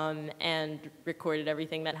 and recorded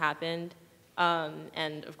everything that happened.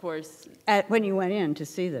 And of course... When you went in to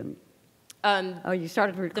see them? You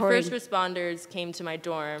started recording? The first responders came to my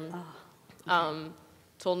dorm,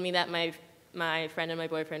 told me that my friend and my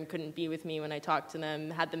boyfriend couldn't be with me when I talked to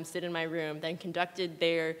them, had them sit in my room, then conducted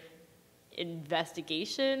their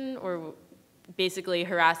investigation, or basically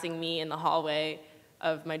harassing me in the hallway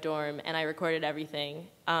of my dorm, and I recorded everything.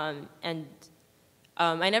 I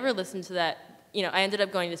never listened to that. I ended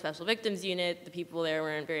up going to Special Victims Unit. The people there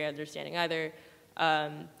weren't very understanding either.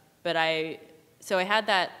 So I had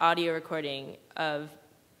that audio recording of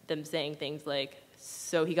them saying things like,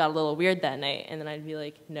 so he got a little weird that night, and then I'd be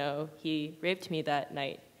like, no, he raped me that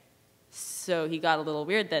night. So he got a little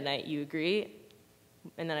weird that night, you agree?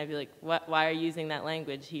 And then I'd be like, what? Why are you using that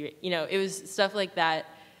language? It was stuff like that.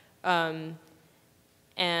 I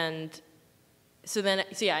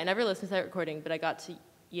never listened to that recording, but I got to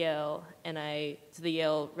Yale, to the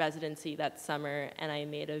Yale residency that summer, and I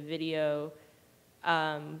made a video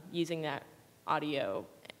using that audio.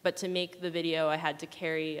 But to make the video, I had to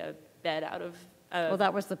carry a bed out of... well,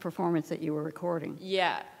 that was the performance that you were recording.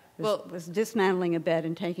 Yeah. It was dismantling a bed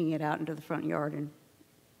and taking it out into the front yard and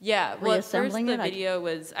well, at first the it? video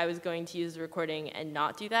was I was going to use the recording and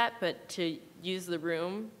not do that, but to use the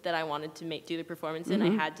room that I wanted to do the performance in, I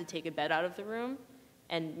had to take a bed out of the room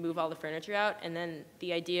and move all the furniture out. And then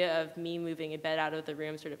the idea of me moving a bed out of the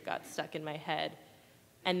room sort of got stuck in my head.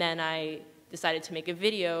 And then I decided to make a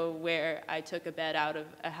video where I took a bed out of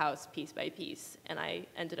a house piece by piece, and I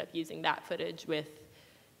ended up using that footage with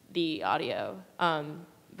the audio.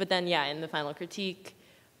 But then, in the final critique,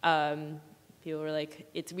 people were like,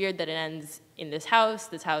 it's weird that it ends in this house.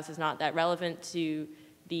 This house is not that relevant to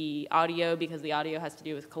the audio because the audio has to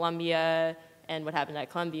do with Columbia and what happened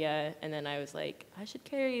at Columbia. And then I was like, I should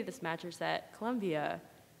carry this mattress at Columbia.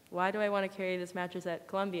 Why do I want to carry this mattress at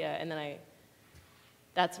Columbia? And then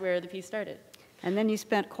that's where the piece started. And then you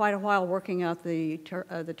spent quite a while working out the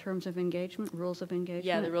terms of engagement, rules of engagement?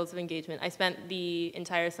 Yeah, the rules of engagement. I spent the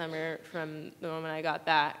entire summer from the moment I got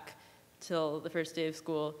back till the first day of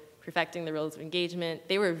school perfecting the rules of engagement.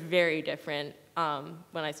 They were very different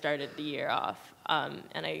when I started the year off.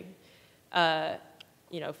 And I,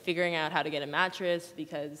 figuring out how to get a mattress,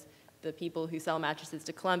 because the people who sell mattresses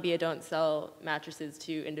to Columbia don't sell mattresses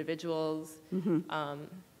to individuals.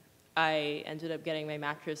 I ended up getting my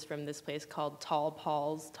mattress from this place called Tall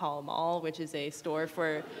Paul's Tall Mall, which is a store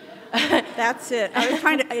for... That's it. I was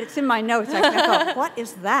trying to, it's in my notes. I thought, what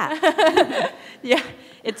is that? Yeah,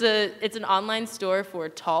 it's an online store for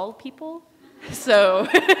tall people. So...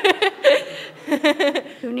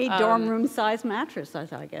 Who need dorm room size mattress,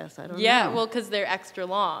 I guess. I don't know. Yeah, well, because they're extra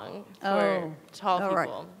long for tall people. Right.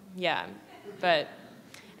 Yeah, but...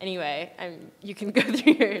 Anyway, you can go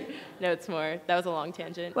through your notes more. That was a long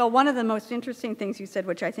tangent. Well, one of the most interesting things you said,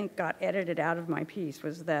 which I think got edited out of my piece,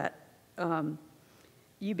 was that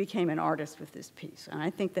you became an artist with this piece. And I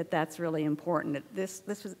think that that's really important. This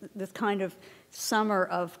was this kind of summer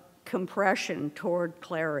of compression toward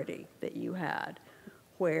clarity that you had,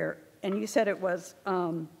 and you said it was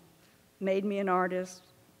made me an artist.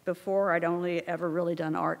 Before, I'd only ever really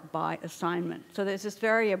done art by assignment. So there's this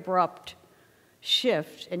very abrupt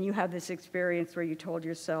shift, and you have this experience where you told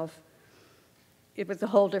yourself it was a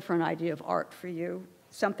whole different idea of art for you,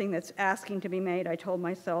 something that's asking to be made. I told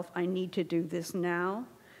myself, I need to do this now.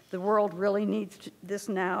 The world really needs this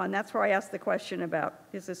now, and that's where I asked the question about,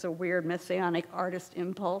 is this a weird messianic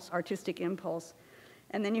artistic impulse?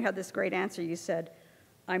 And then you had this great answer. You said,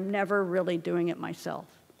 I'm never really doing it myself.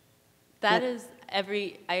 I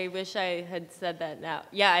wish I had said that now.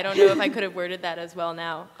 Yeah, I don't know if I could have worded that as well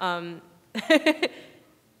now.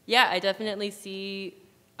 Yeah, I definitely see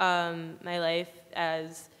my life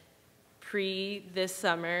as pre this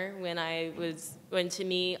summer when to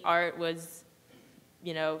me art was,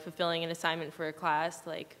 fulfilling an assignment for a class,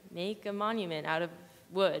 like make a monument out of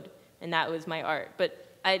wood, and that was my art.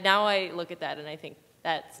 But now I look at that and I think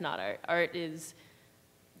that's not art. Art is,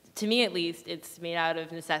 to me at least, it's made out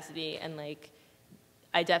of necessity, and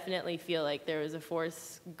I definitely feel like there was a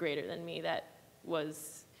force greater than me that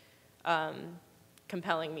was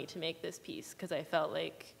compelling me to make this piece, because I felt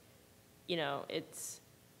like, it's,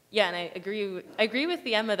 yeah, and I agree with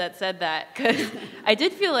the Emma that said that, because I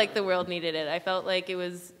did feel like the world needed it. I felt like it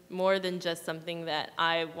was more than just something that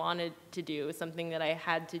I wanted to do. It was something that I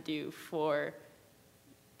had to do for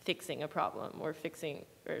fixing a problem or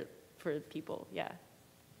for people, yeah.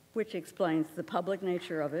 Which explains the public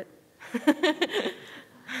nature of it.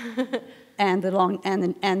 And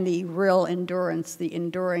the real endurance, the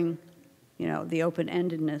enduring, the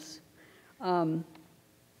open-endedness.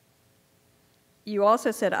 You also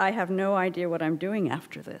said, I have no idea what I'm doing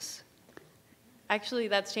after this. Actually,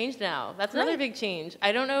 that's changed now. That's another big change.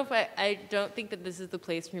 I don't know if I don't think that this is the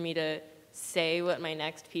place for me to say what my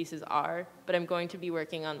next pieces are, but I'm going to be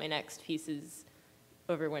working on my next pieces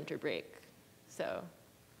over winter break, so.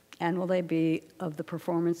 And will they be of the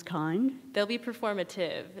performance kind? They'll be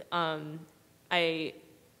performative. I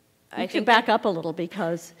should back up a little,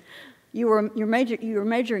 because you're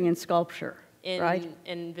majoring in sculpture, right?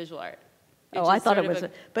 In visual art. Oh, I thought it was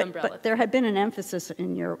but there had been an emphasis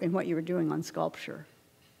in what you were doing on sculpture.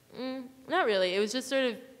 Not really. It was just sort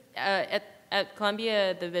of at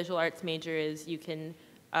Columbia, the visual arts major is you can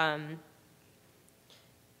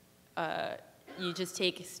you just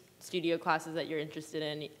take studio classes that you're interested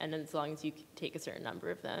in, and as long as you take a certain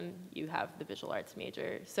number of them, you have the visual arts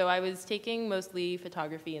major. So I was taking mostly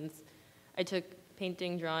photography, and I took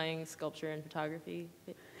painting, drawing, sculpture, and photography.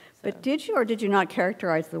 So. But did you or did you not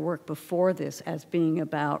characterize the work before this as being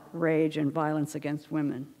about rage and violence against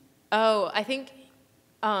women? Oh, I think,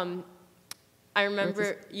 I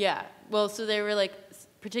remember, yeah. Well, so there were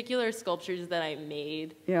particular sculptures that I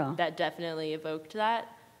made that definitely evoked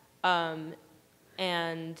that. And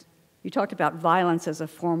you talked about violence as a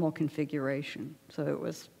formal configuration. So it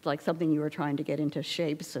was like something you were trying to get into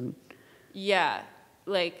shapes and... Yeah,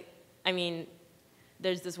 there's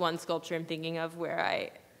this one sculpture I'm thinking of where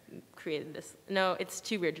I created this. No, it's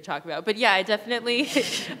too weird to talk about. But yeah, I definitely...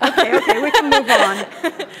 okay, we can move on.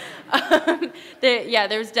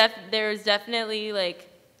 There was definitely,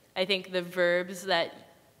 I think the verbs that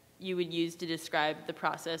you would use to describe the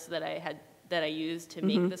process that I used to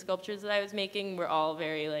make the sculptures that I was making were all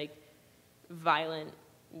very, violent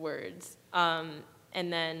words. And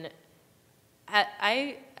then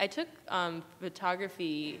I took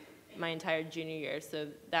photography my entire junior year, so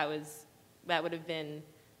that would have been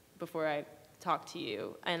before I talked to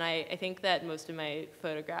you. And I think that most of my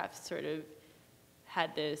photographs sort of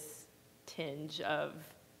had this tinge of.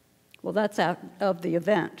 Well, that's out of the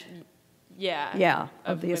event. Yeah. Yeah,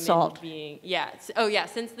 of the women assault. Oh, yeah,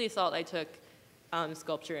 since the assault, I took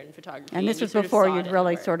sculpture and photography. And this was before you'd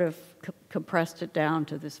really sort of compressed it down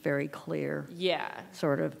to this very clear. Yeah.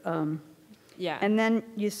 Sort of. Yeah. And then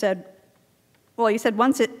you said, well, you said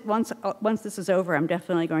once this is over, I'm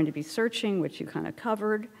definitely going to be searching, which you kind of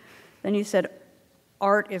covered. Then you said,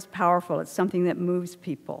 art is powerful. It's something that moves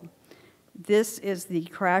people. This is the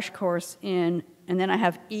crash course in, and then I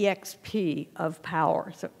have EXP of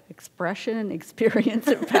power. So expression, experience,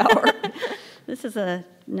 and power. This is a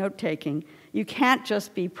note-taking. You can't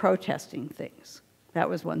just be protesting things. That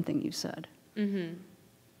was one thing you said. Mm-hmm.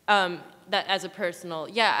 That as a personal,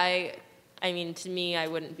 yeah, I mean, to me, I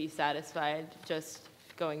wouldn't be satisfied just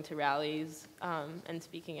going to rallies and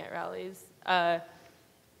speaking at rallies.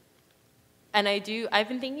 And I've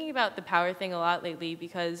been thinking about the power thing a lot lately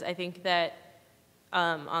because I think that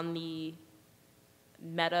on the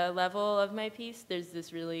meta level of my piece, there's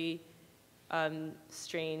this really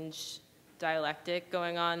strange dialectic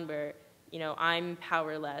going on where, you know, I'm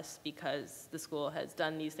powerless because the school has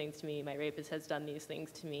done these things to me, my rapist has done these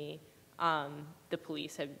things to me, the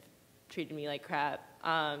police have treated me like crap,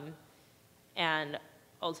 and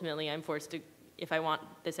ultimately I'm forced to, if I want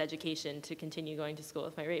this education, to continue going to school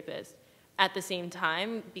with my rapist. At the same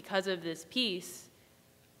time, because of this piece,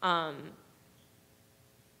 for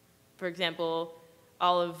example,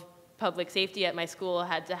 all of public safety at my school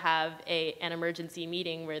had to have an emergency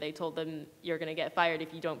meeting where they told them, you're going to get fired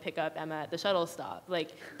if you don't pick up Emma at the shuttle stop.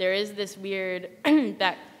 Like, there is this weird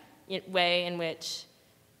way in which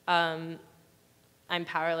I'm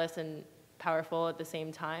powerless and powerful at the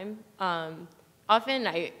same time. Often,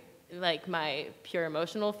 my pure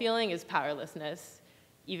emotional feeling is powerlessness,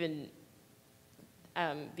 even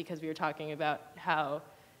because we were talking about how,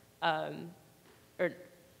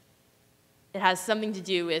 it has something to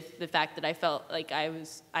do with the fact that I felt like I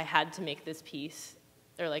had to make this piece,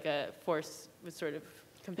 or like a force was sort of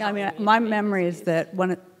compelling me. I mean, my memory is that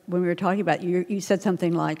when we were talking about you, you said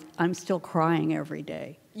something like, "I'm still crying every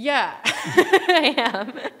day." Yeah,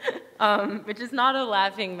 I am, which is not a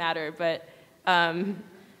laughing matter, but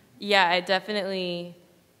yeah, I definitely.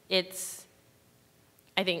 I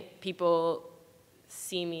think people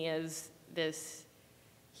see me as this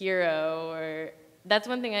hero, or that's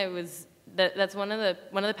one thing that's one of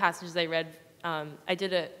the passages I read.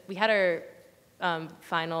 We had our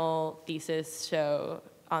final thesis show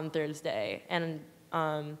on Thursday, and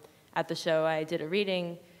at the show I did a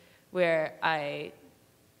reading where I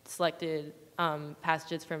selected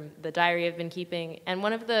passages from the diary I've been keeping, and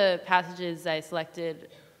one of the passages I selected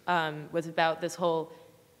was about this whole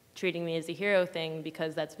treating me as a hero thing,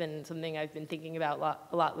 because that's been something I've been thinking about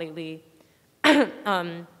a lot lately.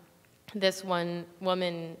 This one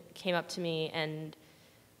woman came up to me and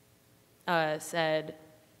said,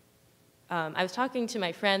 I was talking to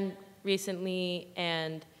my friend recently,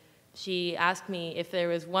 and she asked me if there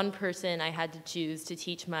was one person I had to choose to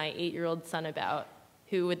teach my 8-year-old son about,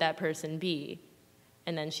 who would that person be?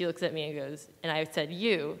 And then she looks at me and goes, and I said,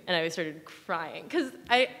 you. And I started crying, because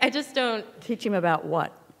I just don't... Teach him about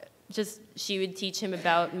what? Just, she would teach him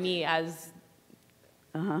about me as...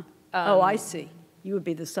 Uh-huh. Oh, I see. You would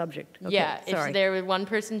be the subject. Okay, yeah, sorry. If there were one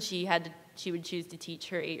person she would choose to teach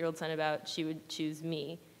her 8-year-old son about, she would choose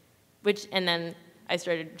me. And then I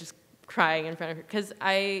started just crying in front of her, because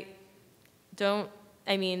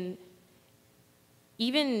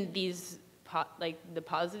even these, the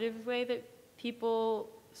positive way that people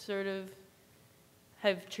sort of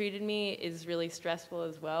have treated me is really stressful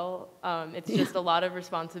as well. It's just a lot of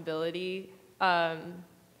responsibility,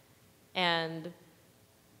 and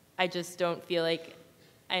I just don't feel like,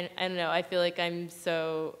 I don't know, I feel like I'm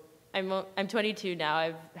 22 now,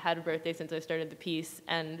 I've had a birthday since I started the piece,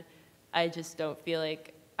 and I just don't feel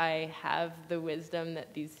like I have the wisdom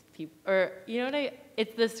that these people, or, you know what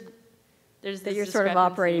it's this, there's this that you're sort of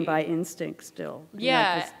operating by instinct still.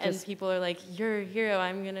 Yeah, and people are like, you're a hero,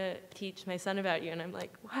 I'm gonna teach my son about you, and I'm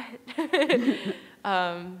like, what?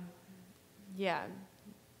 Yeah,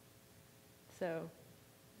 so.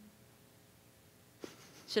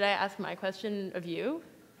 Should I ask my question of you?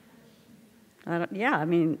 Yeah, I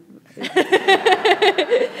mean...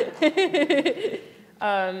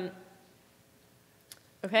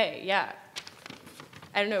 Okay, yeah.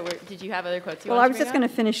 I don't know, did you have other quotes you Well, I was just going to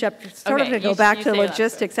finish up, sort of to go back to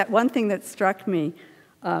logistics. That one thing that struck me,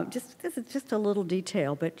 this is just a little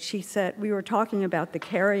detail, but she said, we were talking about the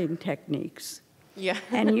carrying techniques. Yeah.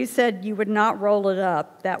 And you said you would not roll it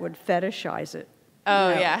up, that would fetishize it. Oh,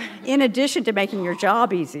 yeah. In addition to making your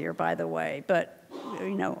job easier, by the way, but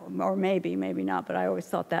you know, or maybe not, but I always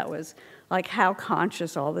thought that was like how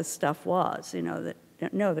conscious all this stuff was, you know, that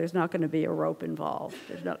no, there's not going to be a rope involved.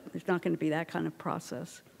 There's not going to be that kind of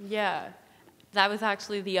process. Yeah, that was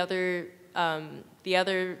actually one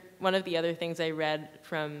of the other things I read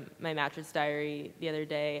from my mattress diary the other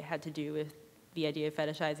day had to do with the idea of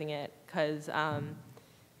fetishizing it, because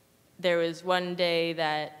there was one day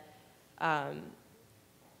that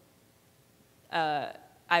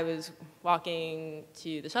I was walking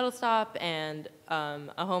to the shuttle stop, and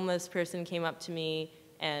a homeless person came up to me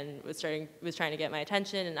and was trying to get my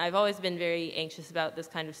attention. And I've always been very anxious about this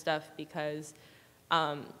kind of stuff because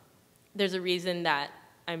there's a reason that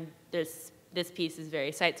this piece is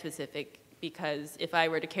very site-specific, because if I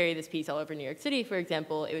were to carry this piece all over New York City, for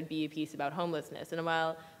example, it would be a piece about homelessness. And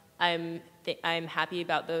while I'm happy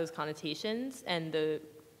about those connotations and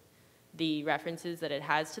the references that it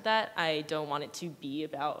has to that, I don't want it to be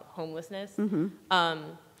about homelessness. Mm-hmm.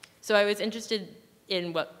 So I was interested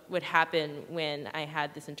in what would happen when I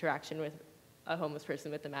had this interaction with a homeless person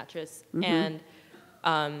with a mattress. Mm-hmm.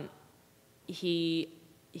 And he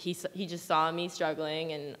just saw me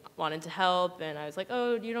struggling and wanted to help, and I was like,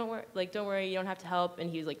 oh, don't worry, you don't have to help. And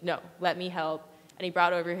he was like, no, let me help. And he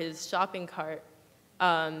brought over his shopping cart.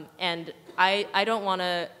 And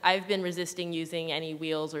I've been resisting using any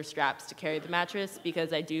wheels or straps to carry the mattress,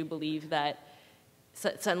 because I do believe that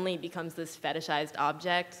suddenly it becomes this fetishized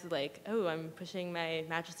object, like, oh, I'm pushing my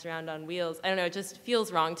mattress around on wheels. I don't know, it just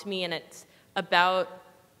feels wrong to me, and it's about,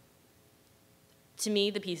 to me,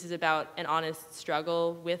 the piece is about an honest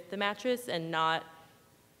struggle with the mattress and not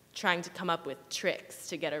trying to come up with tricks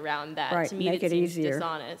to get around that. Right, to me, make it seems easier.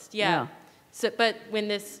 Dishonest. Yeah. So, but when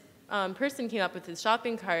this person came up with his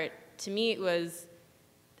shopping cart, to me it was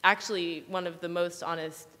actually one of the most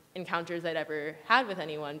honest encounters I'd ever had with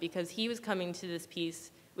anyone, because he was coming to this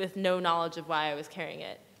piece with no knowledge of why I was carrying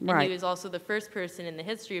it. Right. And he was also the first person in the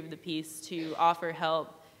history of the piece to offer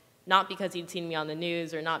help, not because he'd seen me on the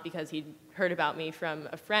news or not because he'd heard about me from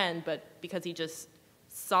a friend, but because he just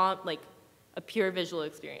saw, like, a pure visual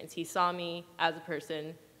experience. He saw me as a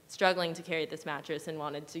person struggling to carry this mattress and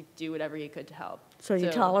wanted to do whatever he could to help. So you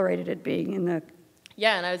tolerated it being in the...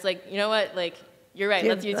 Yeah, and I was like, you know what, like, you're right,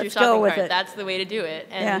 let's use your let's shopping go with cart. it. That's the way to do it.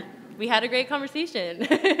 And we had a great conversation.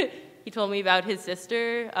 He told me about his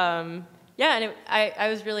sister. Yeah, and I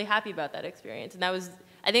was really happy about that experience. And that was,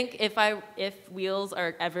 I think if wheels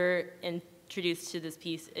are ever introduced to this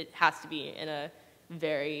piece, it has to be in a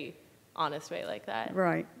very honest way like that.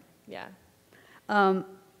 Right. Yeah.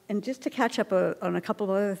 And just to catch up on a couple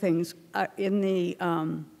of other things, in the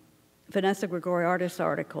Vanessa Grigori Artist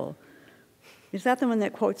article, is that the one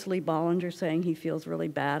that quotes Lee Bollinger saying he feels really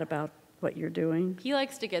bad about what you're doing? He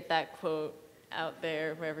likes to get that quote out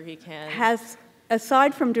there wherever he can.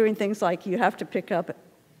 Aside from doing things like you have to pick up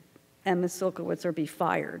Emma Sulkowicz or be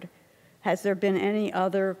fired, has there been any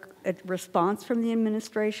other response from the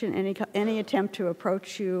administration, any attempt to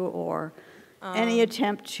approach you, or any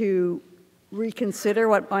attempt to reconsider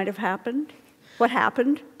what might have happened? What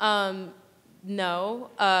happened? No.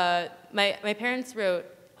 My parents wrote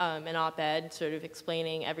an op-ed sort of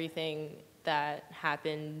explaining everything that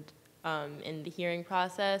happened in the hearing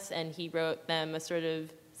process, and he wrote them a sort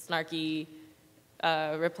of snarky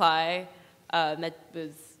reply that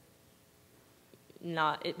was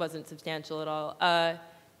it wasn't substantial at all.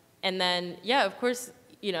 And then, yeah, of course,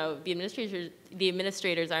 you know, the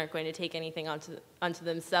administrators aren't going to take anything onto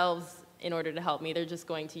themselves in order to help me. They're just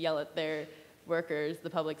going to yell at their workers, the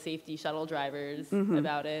public safety shuttle drivers,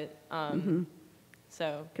 about it.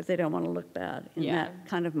 So, because they don't want to look bad in that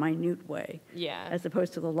kind of minute way, as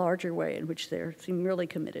opposed to the larger way in which they seem really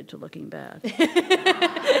committed to looking bad.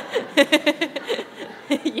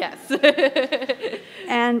 Yes.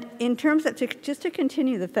 And in terms of, just to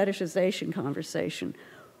continue the fetishization conversation,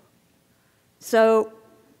 so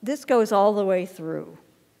this goes all the way through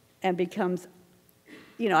and becomes,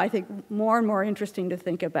 you know, I think more and more interesting to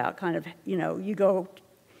think about, kind of, you know,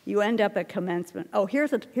 you end up at commencement. Oh,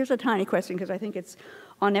 here's a tiny question, because I think it's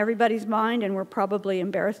on everybody's mind and we're probably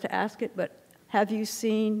embarrassed to ask it, but have you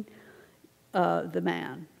seen the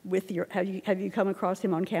man with your, have you come across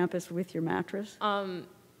him on campus with your mattress?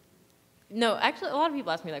 No, actually, a lot of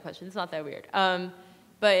people ask me that question. It's not that weird.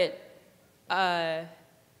 But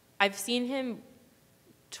I've seen him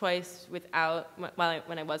twice when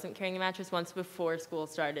I wasn't carrying a mattress, once before school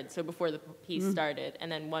started, so before the piece started,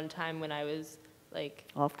 and then one time when I was like,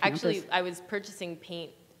 actually, I was purchasing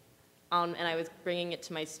paint and I was bringing it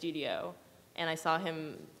to my studio, and I saw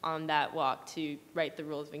him on that walk to write the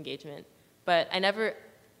rules of engagement. But I never,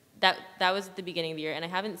 that was at the beginning of the year, and I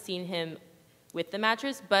haven't seen him with the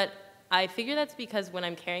mattress, but I figure that's because when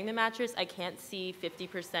I'm carrying the mattress, I can't see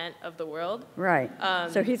 50% of the world. Right.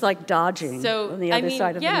 So he's like dodging on the other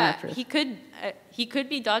side of the mattress. He could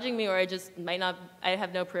be dodging me, or I just might not. I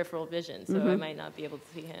have no peripheral vision, so I might not be able to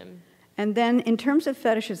see him. And then in terms of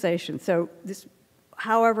fetishization, so this,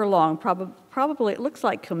 however long, probably it looks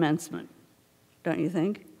like commencement, don't you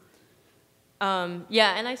think?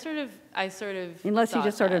 Yeah, and I sort of. Unless he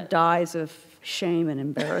just sort of dies of shame and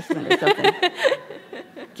embarrassment or something,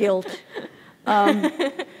 guilt.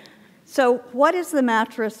 So, what is the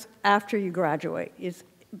mattress after you graduate?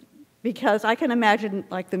 Because I can imagine,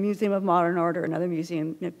 like the Museum of Modern Art or another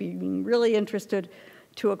museum, being really interested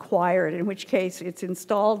to acquire it, in which case it's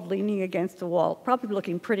installed leaning against the wall, probably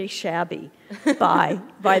looking pretty shabby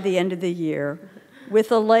by the end of the year,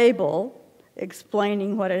 with a label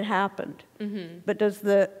explaining what had happened. Mm-hmm. But does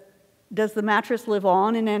the mattress live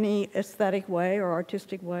on in any aesthetic way or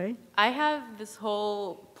artistic way? I have this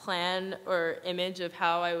whole plan or image of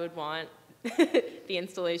how I would want the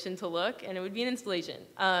installation to look, and it would be an installation,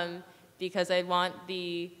 because I want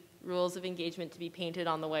the rules of engagement to be painted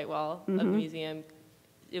on the white wall of the museum.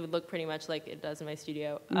 It would look pretty much like it does in my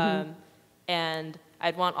studio. And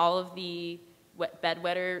I'd want all of the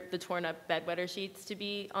the torn up bedwetter sheets to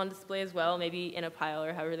be on display as well, maybe in a pile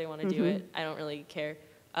or however they want to do it. I don't really care.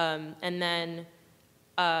 And then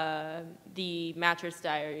the mattress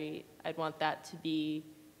diary, I'd want that to be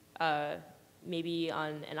maybe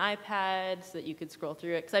on an iPad so that you could scroll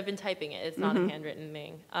through it, because I've been typing it. It's not a handwritten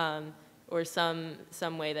thing. Or some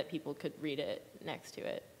way that people could read it next to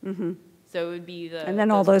it. So it would be the... And then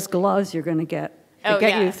all those gloves you're going to get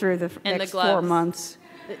you through the next 4 months.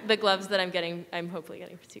 The gloves that I'm hopefully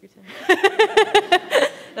getting for Secret Santa,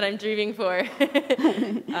 that I'm dreaming for.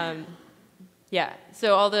 Yeah,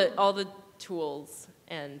 so all the tools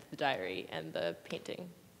and the diary and the painting.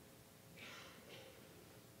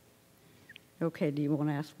 Okay, do you want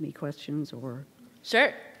to ask me questions or?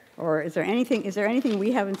 Sure. Or is there anything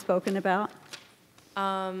we haven't spoken about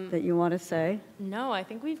that you want to say? No, I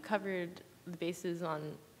think we've covered the bases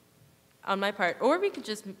on my part. Or we could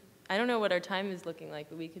just, I don't know what our time is looking like,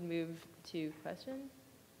 but we could move to questions.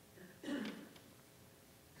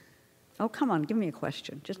 Oh, come on, give me a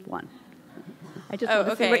question, just one. I just want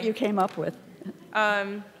to see what you came up with.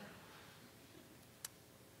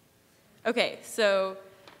 Okay, so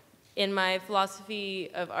in my philosophy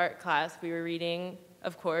of art class, we were reading,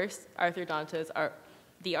 of course, Arthur Danto's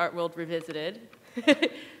The Art World Revisited.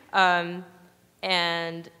 And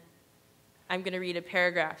I'm going to read a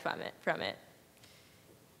paragraph from it.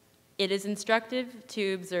 It is instructive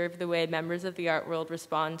to observe the way members of the art world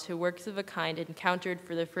respond to works of a kind encountered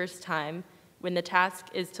for the first time, when the task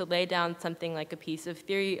is to lay down something like a piece of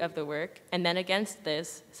theory of the work, and then against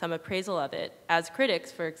this, some appraisal of it, as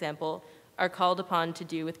critics, for example, are called upon to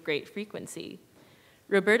do with great frequency.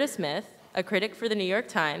 Roberta Smith, a critic for the New York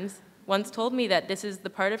Times, once told me that this is the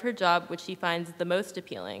part of her job which she finds the most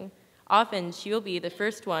appealing. Often, she will be the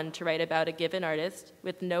first one to write about a given artist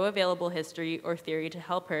with no available history or theory to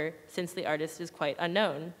help her, since the artist is quite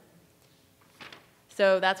unknown.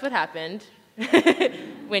 So that's what happened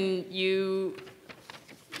when you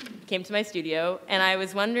came to my studio, and I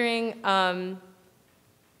was wondering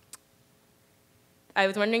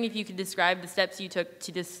if you could describe the steps you took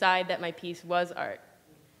to decide that my piece was art.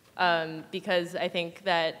 Because I think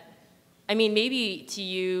that, I mean, maybe to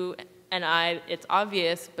you and I, it's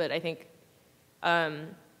obvious, but I think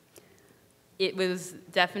it was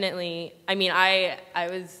definitely, I mean, I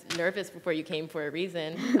was nervous before you came for a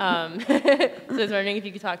reason. So I was wondering if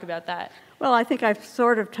you could talk about that. Well, I think I've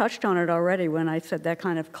sort of touched on it already when I said that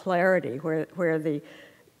kind of clarity, where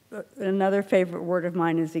another favorite word of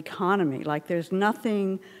mine is economy. Like, there's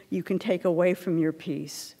nothing you can take away from your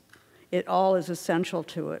piece. It all is essential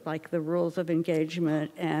to it, like the rules of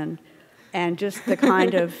engagement and just the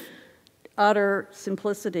kind of utter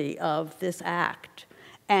simplicity of this act,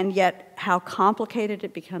 and yet how complicated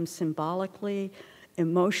it becomes symbolically,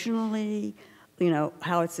 emotionally, you know,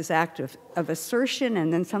 how it's this act of assertion,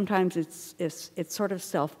 and then sometimes it's sort of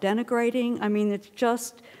self-denigrating. I mean, it's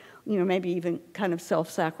just, you know, maybe even kind of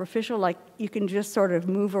self-sacrificial, like you can just sort of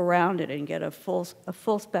move around it and get a full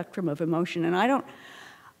spectrum of emotion. And I don't,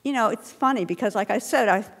 you know, it's funny because, like I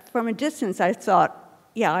said, from a distance I thought,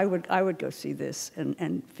 yeah, I would go see this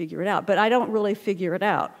and figure it out. But I don't really figure it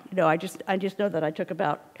out. You know, I just know that I took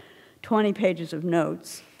about 20 pages of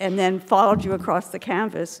notes and then followed you across the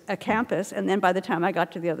campus, and then by the time I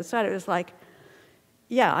got to the other side, it was like,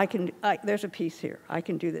 yeah, there's a piece here. I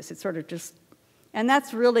can do this. It's sort of just, and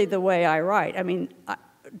that's really the way I write. I mean,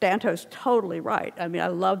 Danto's totally right. I mean, I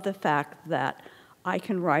love the fact that I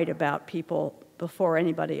can write about people before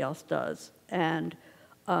anybody else does. And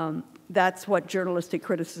that's what journalistic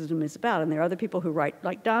criticism is about. And there are other people who write,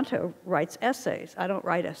 like Dante writes essays. I don't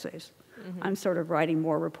write essays. I'm sort of writing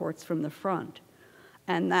more reports from the front.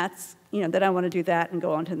 And that's, then I want to do that and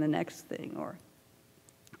go on to the next thing, or,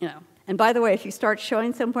 And by the way, if you start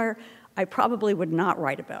showing somewhere, I probably would not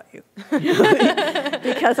write about you.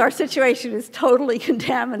 Because our situation is totally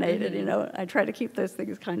contaminated, I try to keep those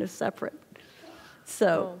things kind of separate. So,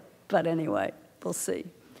 cool. But anyway, we'll see.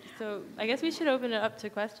 So I guess we should open it up to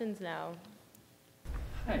questions now.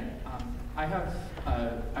 Hi, I have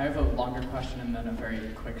a longer question and then a very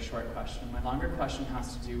quick, short question. My longer question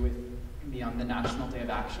has to do with on the National Day of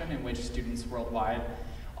Action, in which students worldwide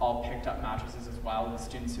all picked up mattresses as well, and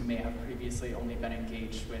students who may have previously only been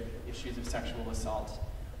engaged with issues of sexual assault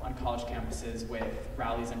on college campuses with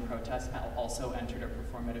rallies and protests also entered a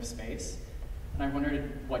performative space. And I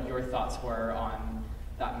wondered what your thoughts were on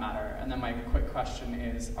that matter. And then my quick question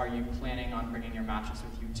is, are you planning on bringing your mattress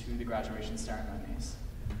with you to the graduation ceremonies?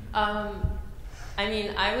 I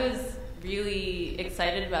was really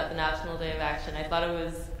excited about the National Day of Action. I thought it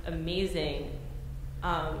was amazing.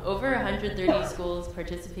 Over 130 schools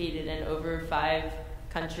participated in over 5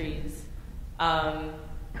 countries.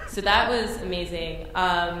 So that was amazing.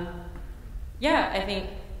 Yeah, I think,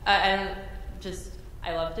 I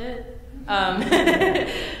loved it.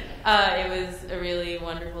 It was a really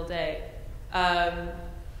wonderful day. And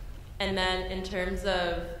then in terms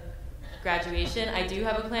of graduation, I do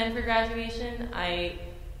have a plan for graduation. I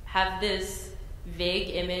have this vague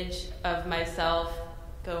image of myself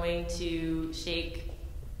going to shake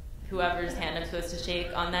whoever's hand I'm supposed to shake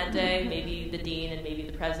on that day, maybe the dean and maybe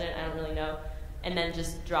the president, I don't really know, and then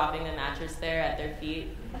just dropping the mattress there at their feet.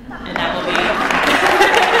 And that will be...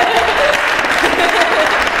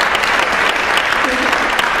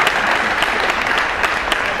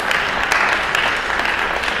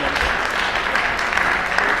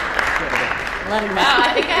 Wow,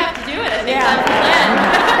 I think I have to do it. I think that's the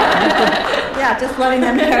plan. Yeah, just letting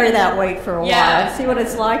them carry that weight for a while. See what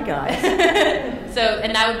it's like, guys.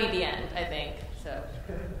 And that would be the end, I think. So,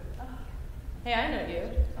 hey, I know you.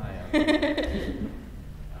 Hi.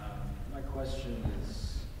 My question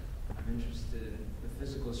is, I'm interested in, the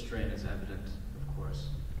physical strain is evident, of course,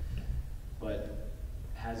 but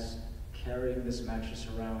has carrying this mattress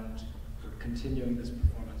around, or continuing this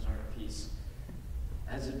performance art piece,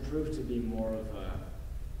 has it proved to be more of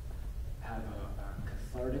have a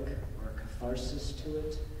cathartic or a catharsis to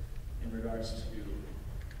it in regards to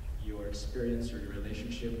your experience or your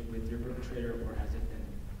relationship with your perpetrator, or has it been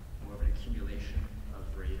more of an accumulation of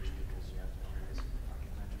rage because you have to carry this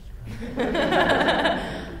fucking mattress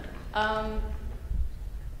around?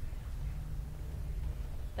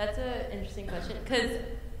 That's an interesting question, because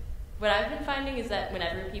what I've been finding is that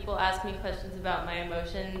whenever people ask me questions about my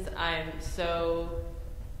emotions, I'm so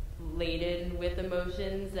laden with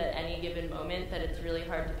emotions at any given moment that it's really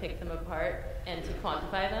hard to pick them apart and to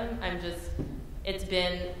quantify them. It's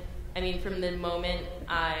been, from the moment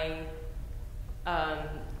I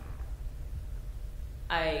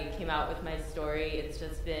came out with my story, it's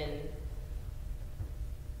just been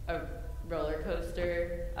a roller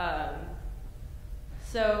coaster.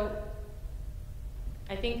 So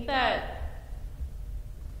I think that,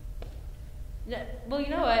 well, you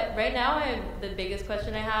know what? Right now, the biggest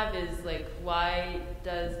question I have is why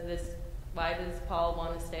does Paul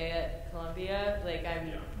want to stay at Columbia?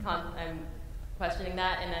 I'm questioning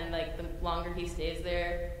that, and then the longer he stays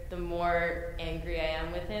there, the more angry I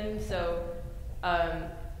am with him. So I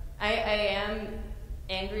am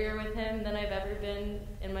angrier with him than I've ever been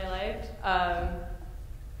in my life.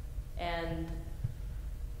 And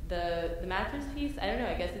the mattress piece, I don't know.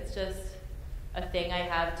 I guess it's just a thing I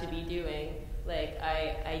have to be doing.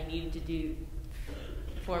 I need to do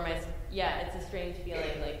for my, it's a strange feeling,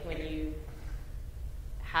 when you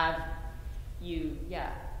have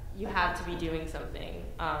to be doing something.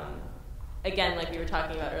 Again, like we were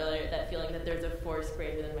talking about earlier, that feeling that there's a force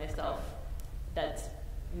greater than myself that's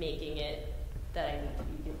making it that I need to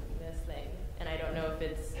be doing this thing. And I don't know if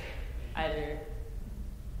it's either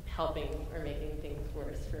helping or making things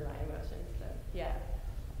worse for my emotions. So, yeah.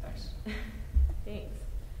 Thanks. Thanks.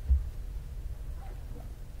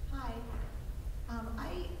 Hi.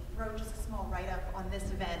 I wrote just a small write-up on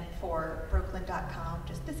this event for Brooklyn.com.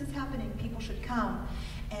 Just, this is happening, people should come.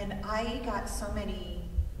 And I got so many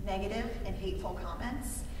negative and hateful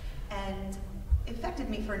comments, and it affected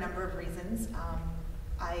me for a number of reasons.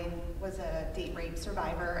 I was a date rape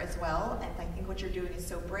survivor as well, and I think what you're doing is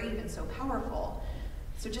so brave and so powerful.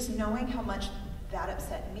 So just knowing how much that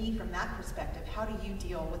upset me from that perspective, how do you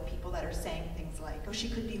deal with people that are saying things like, oh, she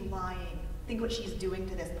could be lying, think what she's doing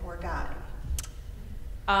to this poor guy?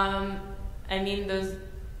 I mean,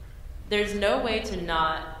 there's no way to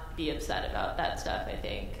not be upset about that stuff, I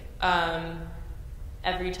think.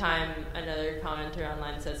 Every time another commenter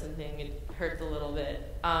online says something, it hurts a little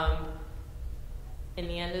bit. In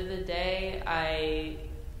the end of the day,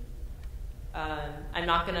 I'm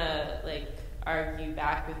not gonna argue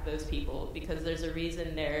back with those people, because there's a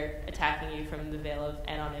reason they're attacking you from the veil of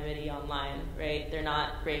anonymity online, right? They're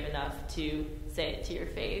not brave enough to say it to your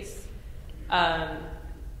face.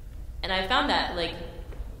 And I found that,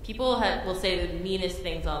 people will say the meanest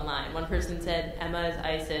things online. One person said, Emma is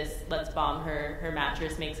ISIS, let's bomb her, her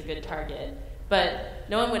mattress makes a good target. But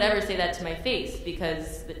no one would ever say that to my face,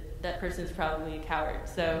 because that person's probably a coward.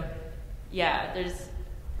 So, yeah,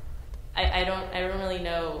 I don't really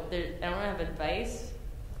know, I don't have advice,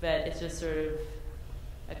 but it's just sort of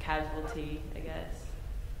a casualty, I guess.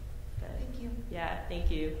 But, thank you. Yeah, thank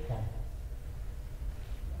you.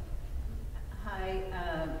 Hi,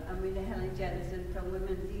 I'm Rita Henley-Jennison from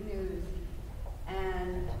Women's E-News,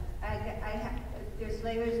 and there's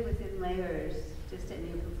layers within layers just in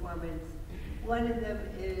your performance. One of them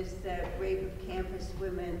is that rape of campus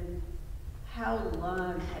women. How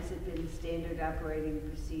long has it been standard operating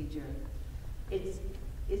procedure? It's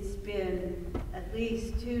been at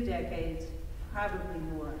least 2 decades, probably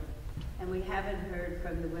more, and we haven't heard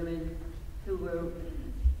from the women who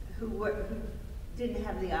didn't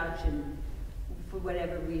have the option, for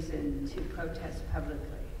whatever reason, to protest publicly.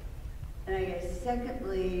 And I guess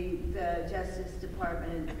secondly, the Justice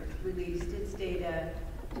Department released its data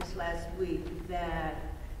just last week that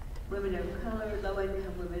women of color,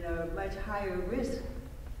 low-income women, are much higher risk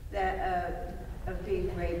of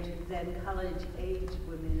being raped than college-age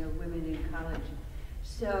women or women in college.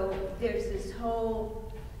 So there's this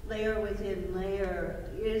whole layer within layer,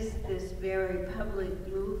 is this very public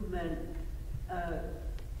movement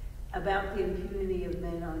about the impunity of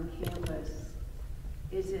men on campus.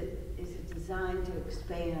 Is it designed to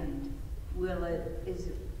expand? Will it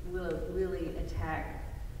really attack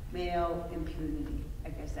male impunity? I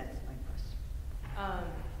guess that's my question.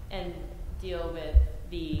 And deal with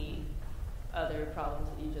the other problems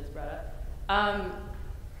that you just brought up.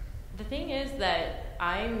 The thing is that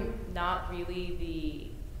I'm not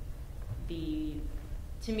really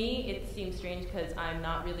to me it seems strange because I'm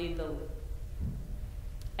not really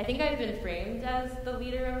I think I've been framed as the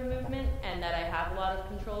leader of a movement and that I have a lot of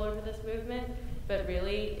control over this movement, but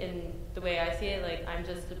really in the way I see it, I'm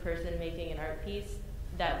just a person making an art piece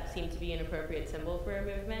that seemed to be an appropriate symbol for a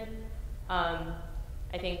movement. I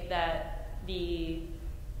think that the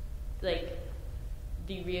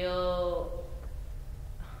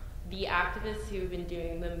activists who've been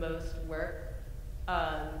doing the most work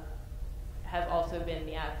have also been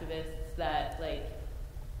the activists that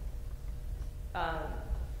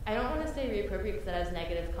I don't want to say reappropriate because that has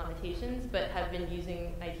negative connotations, but have been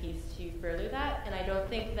using my piece to further that. And I don't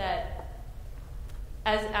think that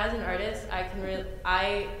as an artist,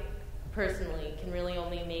 I personally can really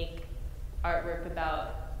only make artwork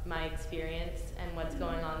about my experience and what's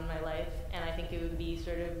going on in my life. And I think it would be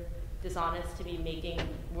sort of dishonest to be making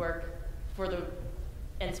work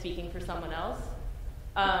and speaking for someone else.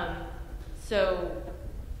 So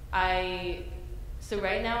right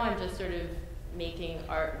now I'm just sort of making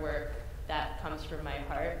artwork that comes from my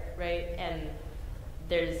heart, right? And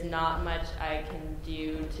there's not much I can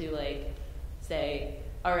do to say,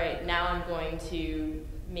 all right, now I'm going to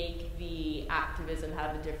make the activism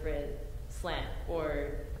have a different slant,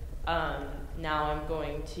 or now I'm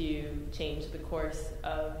going to change the course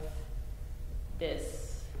of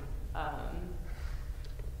this.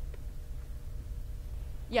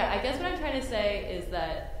 Yeah, I guess what I'm trying to say is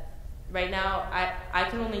that right now, I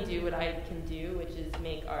can only do what I can do, which is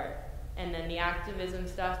make art. And then the activism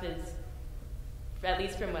stuff is, at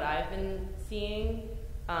least from what I've been seeing,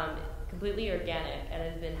 completely organic and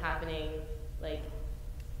has been happening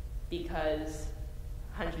because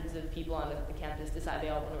hundreds of people on the campus decide they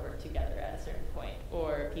all want to work together at a certain point.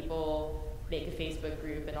 Or people make a Facebook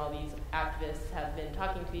group and all these activists have been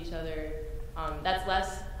talking to each other. That's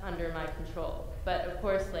less under my control. But of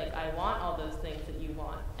course, I want all those things that you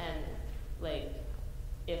want. And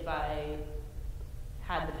if I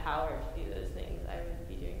had the power to do those things, I would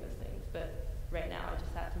be doing those things. But right now, I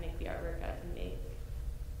just have to make the artwork I can make.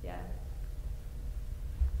 Yeah.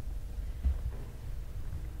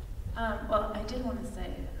 Well, I did want to say,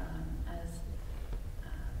 as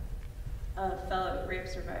a fellow rape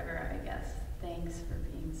survivor, I guess, thanks for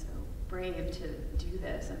being so brave to do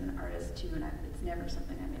this. I'm an artist too, and it's never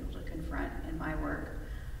something I'm able to confront in my work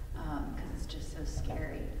because it's just so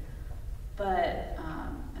scary. But,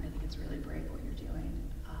 and I think it's really brave what you're doing.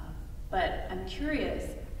 But I'm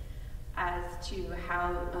curious as to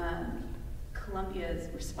how Columbia's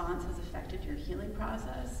response has affected your healing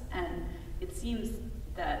process, and it seems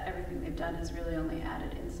that everything they've done has really only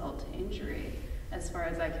added insult to injury, as far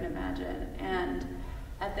as I can imagine. And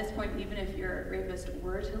at this point, even if your rapist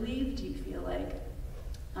were to leave, do you feel like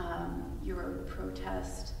your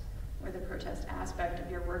protest or the protest aspect of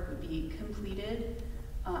your work would be completed,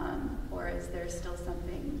 or is there still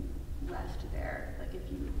something left there, like if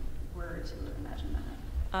you were to imagine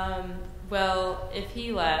that? Well, if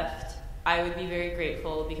he left, I would be very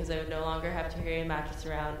grateful because I would no longer have to carry a mattress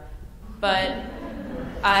around. But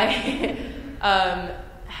I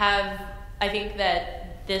I think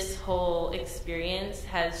that this whole experience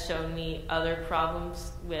has shown me other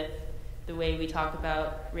problems with the way we talk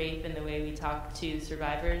about rape and the way we talk to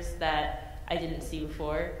survivors that I didn't see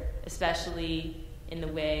before, especially in the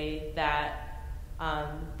way that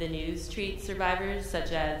the news treats survivors,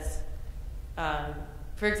 such as,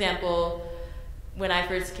 for example, when I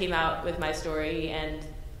first came out with my story and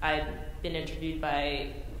I'd been interviewed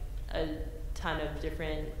by a ton of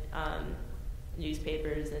different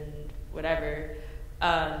newspapers and whatever,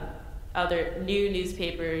 other new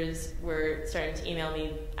newspapers were starting to email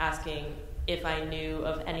me asking if I knew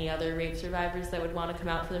of any other rape survivors that would want to come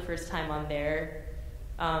out for the first time on their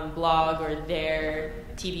blog or their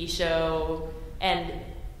TV show. And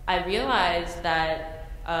I realized that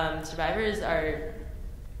survivors are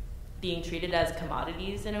being treated as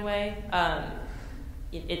commodities in a way.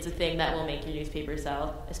 It's a thing that will make your newspaper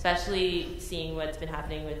sell, especially seeing what's been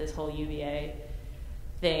happening with this whole UVA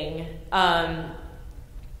thing.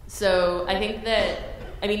 So I think that,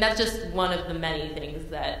 that's just one of the many things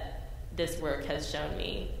that this work has shown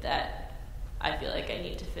me that I feel like I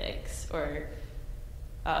need to fix, or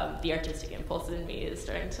the artistic impulse in me is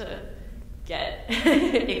starting to get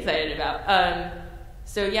excited about.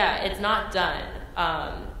 So yeah, it's not done.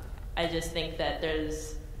 I just think that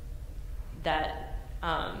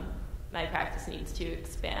my practice needs to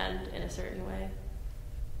expand in a certain way.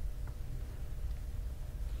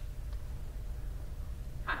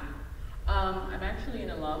 Hi. I'm actually an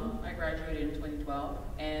alum. I graduated in 2012,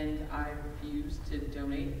 and I refused to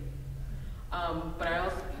donate. But I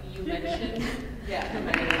also, you mentioned,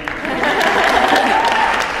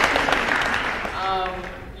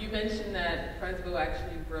 you mentioned that Presbo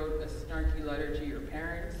actually wrote a snarky letter to your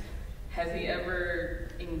parents. Has he ever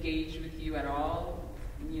engaged with you at all?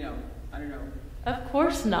 I don't know. Of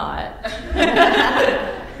course not.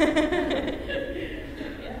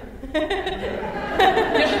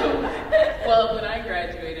 Well, when I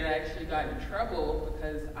graduated, I actually got in trouble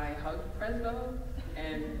because I hugged Presbo,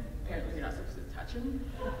 and apparently you're not supposed to touch him.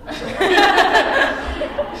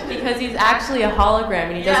 Because he's actually a hologram,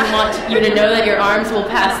 and he doesn't want you to know that your arms will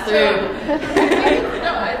pass through.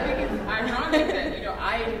 No, I think it's ironic that,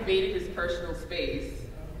 I invaded his personal space,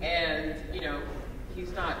 and,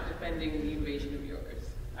 he's not defending the invasion of yours.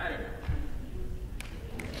 I don't know.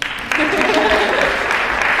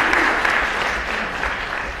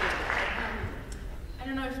 I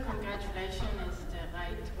don't know if congratulations is the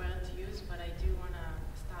right word to use, but I do want to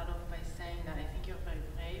start off by saying that I think you're very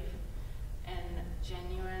brave and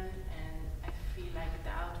genuine, and I feel like the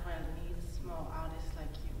art world needs more artists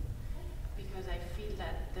like you. Because I feel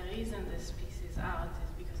that the reason this piece is art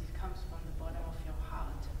is because it comes from the bottom of your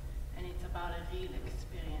heart, and it's about a real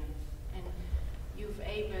experience. And you've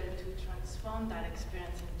able to transform that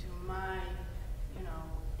experience into my,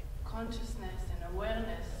 consciousness and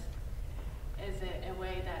awareness as a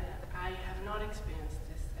way that I have not experienced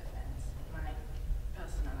this events in my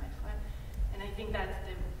personal life, right? And I think that's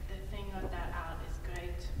the thing of that art is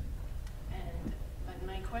great. But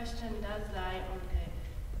my question does lie on the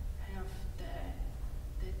kind of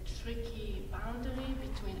the tricky boundary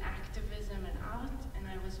between activism and art, and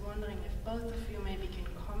I was wondering if both of you maybe can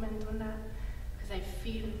comment on that, because I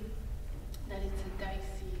feel that it's a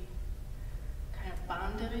dicey kind of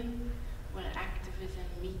boundary where activism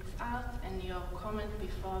meets art, and your comment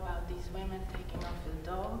before about these women taking off the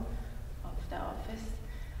door of the office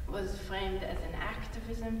was framed as an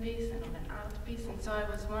activism piece and not an art piece, and so I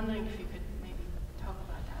was wondering if you could maybe talk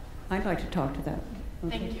about that. I'd like to talk to that.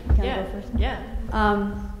 Okay. Thank you. Can I go first? Yeah.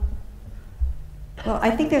 Well, I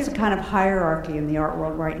think there's a kind of hierarchy in the art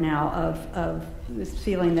world right now of this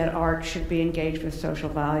feeling that art should be engaged with social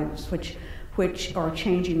values, which are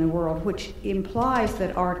changing the world, which implies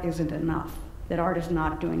that art isn't enough, that art is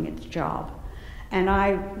not doing its job. And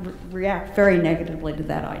I react very negatively to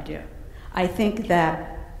that idea. I think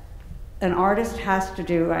that an artist has to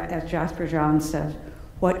do, as Jasper Johns says,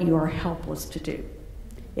 what you are helpless to do.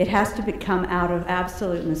 It has to come out of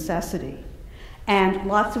absolute necessity. And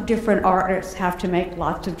lots of different artists have to make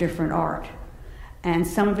lots of different art. And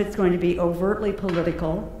some of it's going to be overtly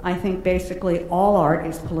political. I think basically all art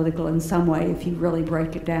is political in some way if you really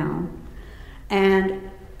break it down.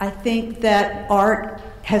 And I think that art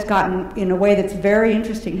has gotten, in a way that's very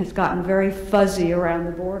interesting, has gotten very fuzzy around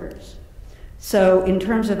the borders. So in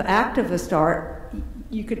terms of activist art,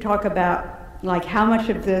 you could talk about like how much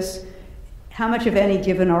of any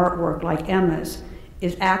given artwork, like Emma's,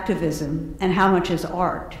 is activism and how much is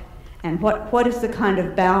art. And what is the kind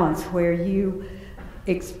of balance where you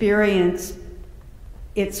experience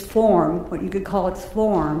its form, what you could call its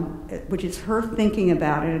form, which is her thinking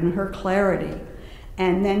about it and her clarity,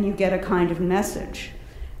 and then you get a kind of message.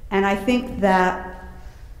 And I think that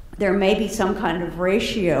there may be some kind of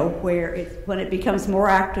ratio where when it becomes more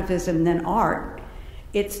activism than art,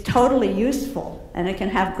 it's totally useful and it can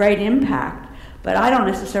have great impact. But I don't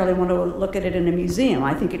necessarily want to look at it in a museum.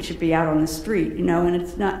 I think it should be out on the street, and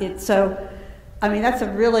it's not, it's so, I mean, that's a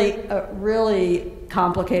really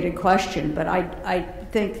complicated question, but I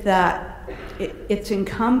think that it's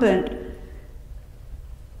incumbent,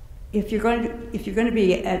 if you're going to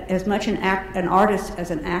be as much an artist as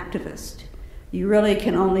an activist, you really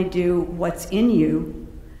can only do what's in you,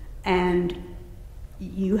 and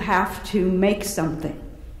you have to make something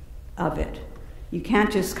of it. You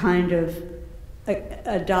can't just kind of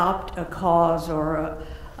adopt a cause or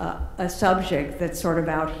a subject that's sort of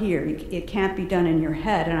out here. It can't be done in your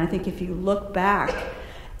head. And I think if you look back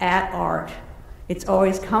at art, it's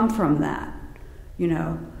always come from that,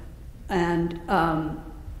 and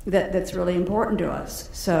that's really important to us.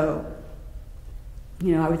 So,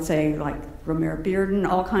 I would say like Romare Bearden,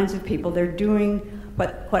 all kinds of people, they're doing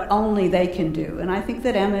what only they can do. And I think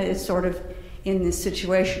that Emma is sort of in this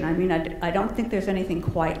situation. I mean, I don't think there's anything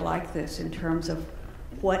quite like this in terms of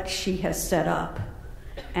what she has set up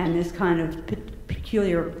and this kind of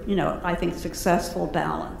peculiar, I think successful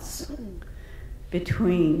balance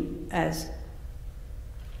between, as,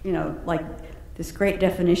 like this great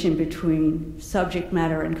definition between subject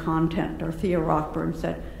matter and content. Dorothea Rockburn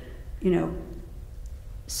said,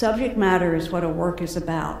 subject matter is what a work is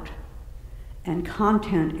about, and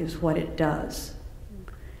content is what it does.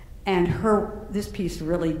 And this piece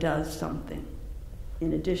really does something,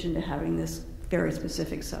 in addition to having this very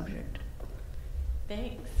specific subject.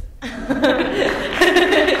 Thanks.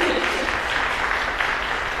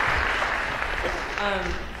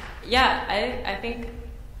 I think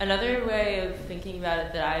another way of thinking about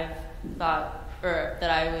it that I've thought, or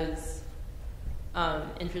that I was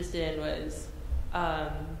interested in was,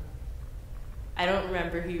 I don't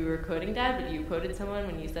remember who you were quoting, Dad, but you quoted someone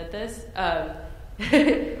when you said this.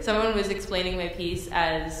 Someone was explaining my piece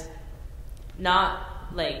as not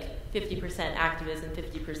like 50% activism,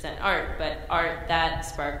 50% art, but art that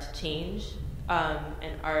sparked change,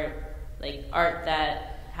 and art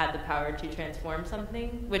that had the power to transform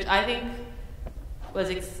something, which I think was,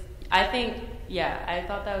 I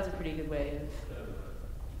thought that was a pretty good way of,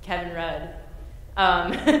 Kevin Rudd.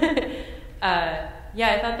 I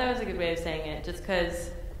thought that was a good way of saying it, just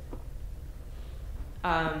because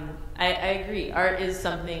I agree. Art is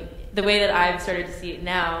something, the way that I've started to see it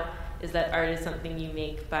now is that art is something you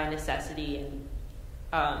make by necessity. And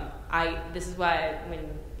this is why when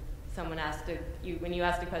someone when you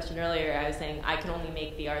asked a question earlier, I was saying I can only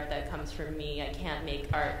make the art that comes from me. I can't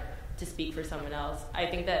make art to speak for someone else. I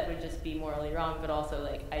think that would just be morally wrong, but also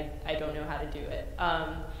like I don't know how to do it.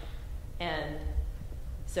 And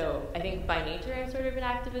so I think by nature I'm sort of an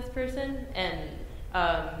activist person, and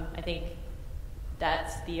I think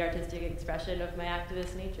that's the artistic expression of my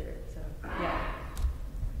activist nature. So yeah.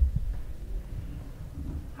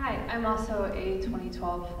 Hi, I'm also a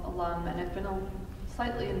 2012 alum, and I've been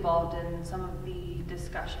slightly involved in some of the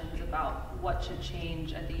discussions about what should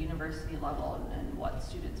change at the university level and what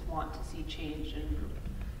students want to see change in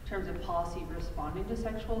terms of policy responding to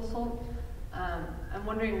sexual assault. I'm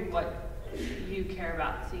wondering what you care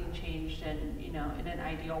about seeing changed in, in an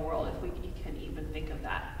ideal world, if we can even think of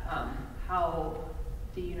that, how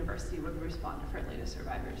the university would respond differently to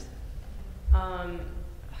survivors.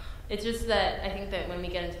 It's just that I think that when we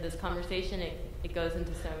get into this conversation, it goes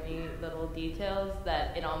into so many little details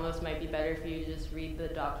that it almost might be better if you just read the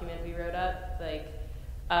document we wrote up,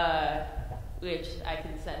 which I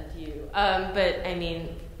can send to you. But I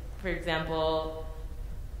mean, for example,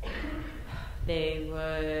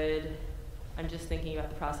 I'm just thinking about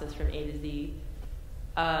the process from A to Z.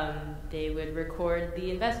 They would record the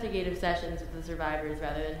investigative sessions with the survivors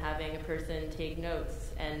rather than having a person take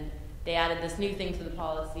notes. And they added this new thing to the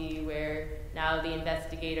policy where now the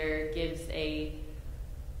investigator gives a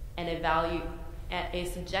a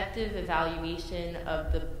subjective evaluation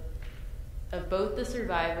of both the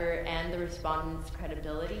survivor and the respondent's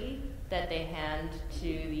credibility that they hand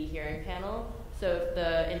to the hearing panel. So if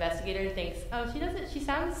the investigator thinks, oh, she doesn't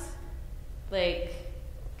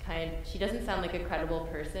sound like a credible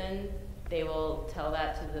person, they will tell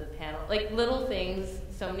that to the panel. Like little things,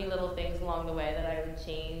 so many little things along the way that I would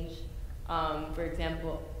change. For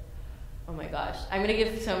example, oh my gosh, I'm gonna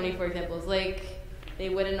give so many for examples. Like they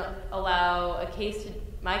wouldn't allow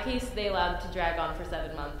my case they allowed to drag on for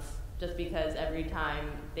 7 months just because every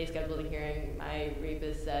time they scheduled a hearing, my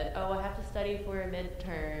rapist said, oh, I have to study for a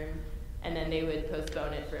midterm, and then they would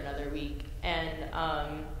postpone it for another week. And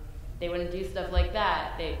they wouldn't do stuff like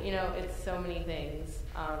that. It's so many things.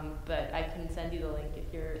 But I can send you the link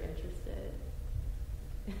if you're interested.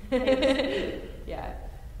 Yeah.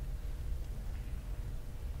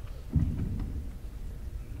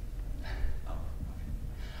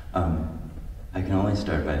 I can only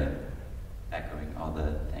start by echoing all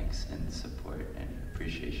the thanks and support and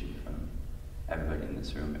appreciation from everybody in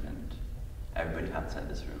this room and everybody outside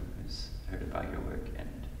this room who's heard about your work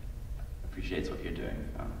and appreciates what you're doing.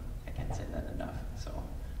 I can't say that enough, so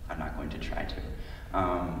I'm not going to try to.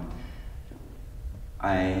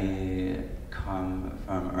 I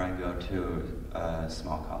go to a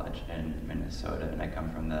small college in Minnesota, and I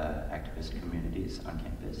come from the activist communities on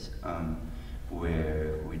campus,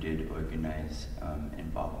 where we did organize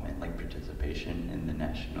involvement, like participation in the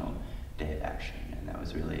National Day of Action, and that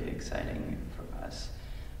was really exciting for us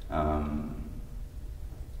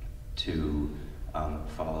to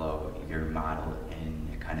follow your model in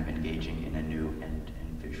kind of engaging in a new and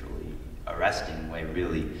visually arresting way,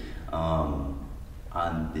 really,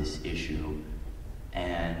 on this issue.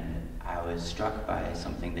 And I was struck by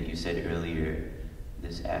something that you said earlier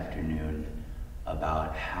this afternoon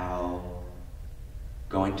about how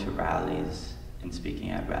going to rallies and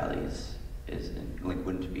speaking at rallies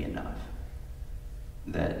wouldn't be enough.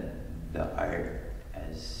 That the art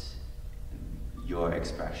as your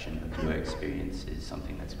expression of your experience is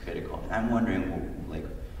something that's critical. And I'm wondering,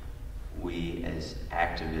 we as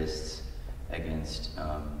activists against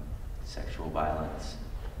sexual violence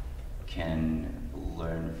can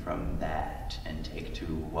learn from that and take to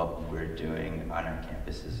what we're doing on our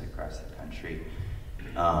campuses across the country.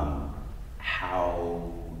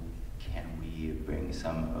 How can we bring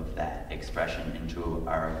some of that expression into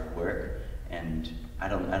our work? And I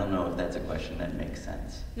don't know if that's a question that makes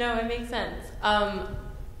sense. No, it makes sense. I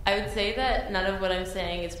would say that none of what I'm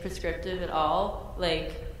saying is prescriptive at all.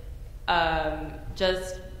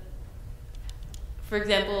 Just, for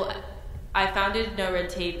example, I founded No Red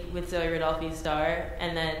Tape with Zoe Rodolphe Starr,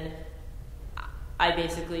 and then I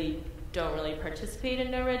basically don't really participate in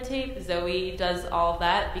No Red Tape. Zoe does all of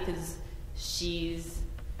that because she's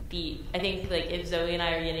I think if Zoe and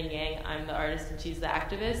I are yin and yang, I'm the artist and she's the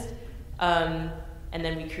activist. And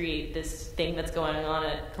then we create this thing that's going on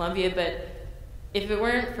at Columbia. But if it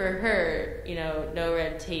weren't for her, No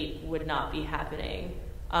Red Tape would not be happening.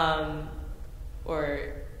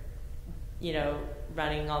 Or,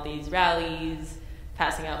 running all these rallies,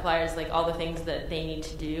 passing out flyers, all the things that they need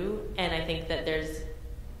to do. And I think that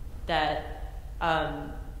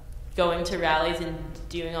going to rallies and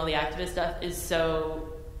doing all the activist stuff is so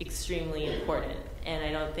extremely important. And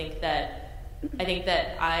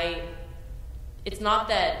it's not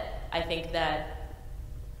that I think that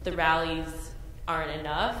the rallies aren't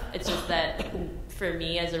enough. It's just that for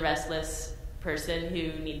me as a restless person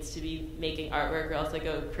who needs to be making artwork or else I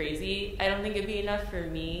go crazy, I don't think it'd be enough for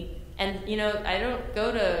me. And I don't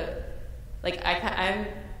go to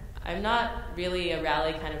I'm not really a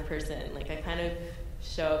rally kind of person. I kind of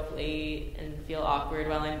show up late and feel awkward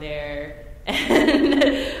while I'm there. And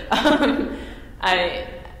I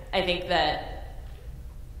think that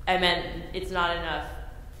it's not enough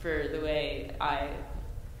for the way I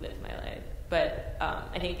live my life. But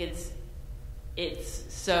I think it's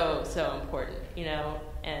so important,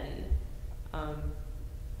 and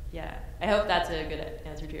I hope that's a good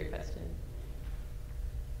answer to your question.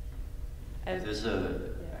 If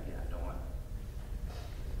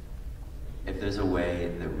there's a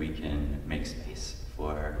way that we can make space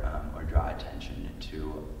for or draw attention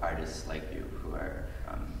to artists like you who are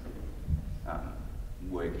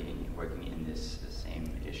working in this same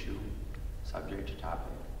issue, subject,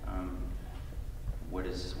 topic, what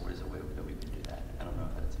is a way that we can do that? I don't know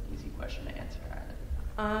if that's an easy question to answer either.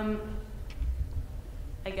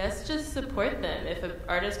 I guess just support them. If an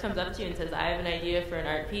artist comes up to you and says, I have an idea for an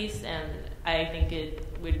art piece and I think it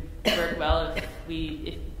would work well if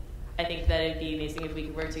I think that it'd be amazing if we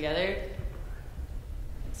could work together,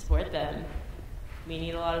 support them. we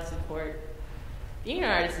need a lot of support. Being an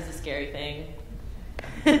artist is a scary thing.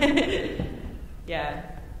 Yeah.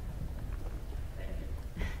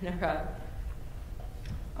 No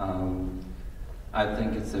problem. I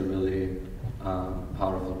think it's a really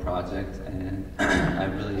powerful project, and I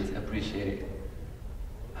really appreciate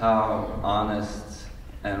how honest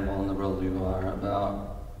and vulnerable you are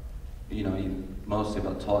about, mostly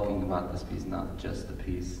about talking about this piece, not just the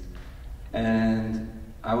piece. And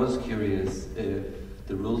I was curious if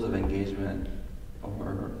the rules of engagement,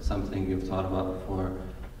 or something you've thought about before,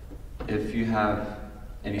 if you have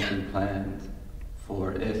anything planned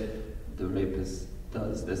for if the rapist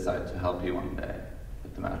does decide to help you one day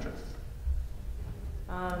with the mattress.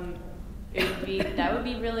 That would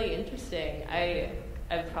be really interesting.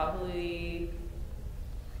 I'd probably,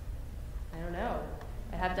 I don't know.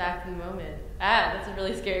 I'd have to act in the moment. That's a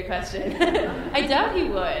really scary question. I doubt he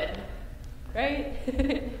would, right?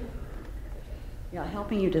 Yeah,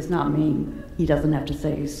 helping you does not mean he doesn't have to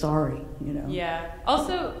say sorry, Yeah.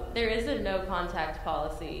 Also, there is a no contact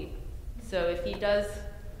policy. So if he does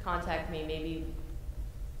contact me, maybe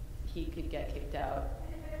he could get kicked out.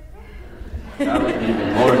 That would be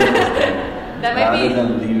even more interesting. That might Rather be...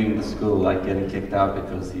 than leaving the school, like getting kicked out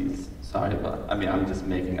because he's sorry, but I'm just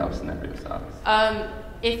making up scenarios, obviously.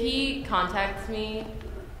 If he contacts me,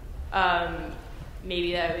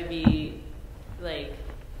 maybe that would be, like,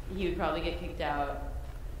 he would probably get kicked out.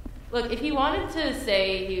 Look, if he wanted to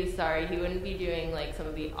say he was sorry, he wouldn't be doing, like, some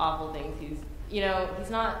of the awful things he's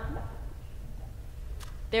not...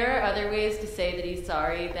 There are other ways to say that he's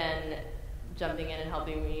sorry than jumping in and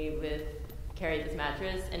helping me with carry this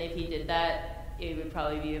mattress, and if he did that, it would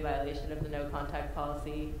probably be a violation of the no contact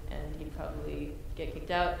policy, and he'd probably get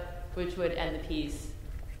kicked out, which would end the piece.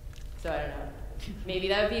 So I don't know. Maybe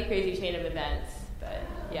that would be a crazy chain of events, but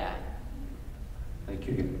yeah. Thank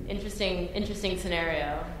you. Interesting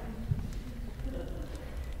scenario.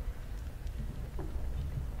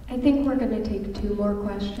 I think we're going to take 2 more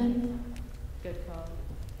questions. Good call.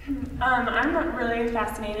 I'm really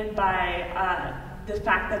fascinated by the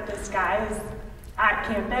fact that this guy is at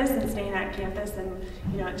campus and staying at campus, and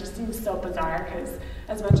it just seems so bizarre because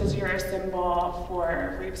as much as you're a symbol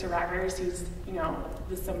for rape survivors, he's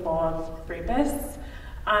the symbol of rapists,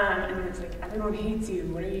 and it's like everyone hates you.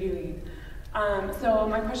 What are you doing? So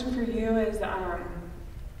my question for you is,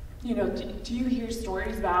 do you hear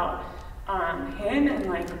stories about him and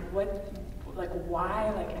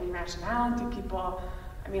why, any rationale? Do people?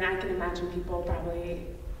 I can imagine people probably,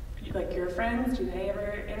 like your friends, do they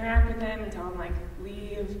ever interact with him and tell him,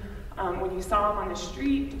 leave? When you saw him on the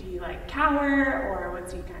street, did he, cower, or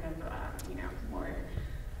was he kind of, more?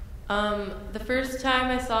 The first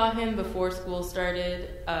time I saw him before school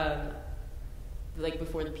started,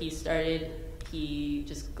 before the piece started, he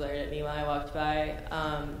just glared at me while I walked by.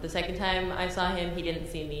 The second time I saw him, he didn't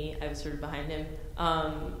see me. I was sort of behind him.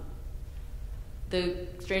 The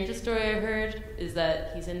strangest story I heard is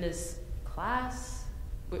that he's in this class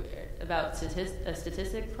about a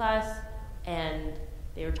statistics class, and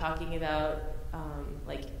they were talking about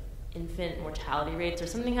infant mortality rates or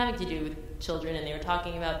something having to do with children, and they were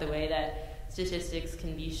talking about the way that statistics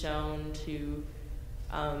can be shown to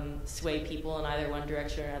sway people in either one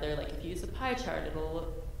direction or another. Like if you use a pie chart,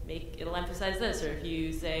 it'll emphasize this, or if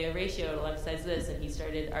you say a ratio, it'll emphasize this. And he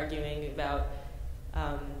started arguing about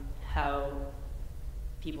how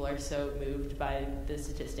people are so moved by the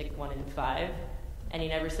statistic 1 in 5. And he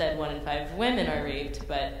never said 1 in 5 women are raped,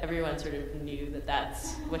 but everyone sort of knew that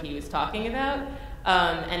that's what he was talking about.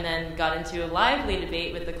 And then got into a lively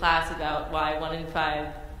debate with the class about why 1 in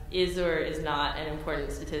 5 is or is not an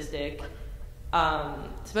important statistic.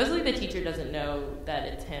 Supposedly the teacher doesn't know that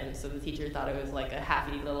it's him, so the teacher thought it was like a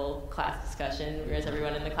happy little class discussion, whereas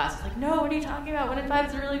everyone in the class was like, no, what are you talking about? 1 in 5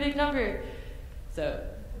 is a really big number. So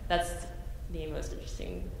that's the most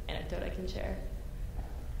interesting anecdote I can share.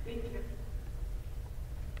 Thank you.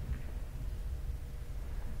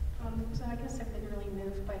 So I guess I've been really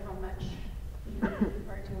moved by how much you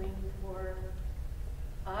are doing for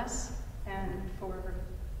us and for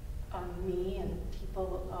me and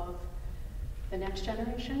people of the next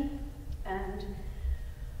generation. And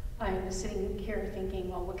I'm sitting here thinking,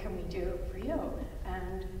 well, what can we do for you?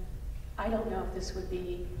 And I don't know if this would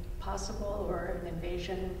be possible or an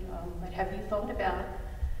invasion, but have you thought about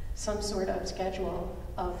some sort of schedule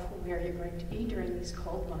of where you're going to be during these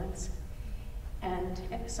cold months, and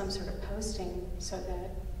some sort of posting so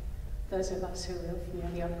that those of us who live near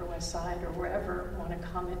the Upper West Side or wherever want to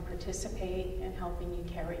come and participate in helping you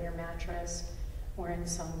carry your mattress or in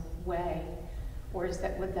some way? Or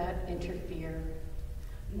would that interfere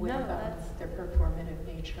with the performative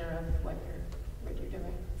nature of what you're what you're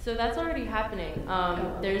doing? So that's already happening.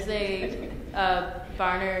 There's a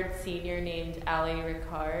Barnard senior named Ali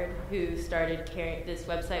Ricard who started this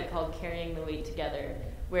website called Carrying the Weight Together,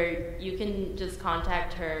 where you can just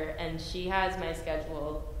contact her, and she has my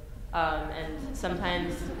schedule, and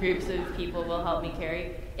sometimes groups of people will help me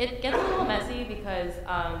carry. It gets a little messy because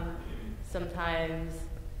sometimes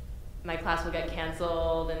my class will get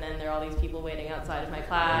canceled, and then there are all these people waiting outside of my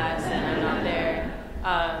class, and I'm not there.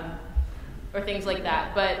 Or things like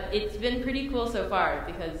that, but it's been pretty cool so far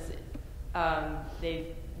because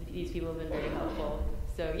these people have been very helpful.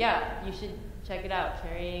 So yeah, you should check it out,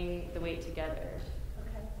 Carrying the Weight Together.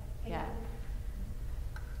 Okay. Yeah.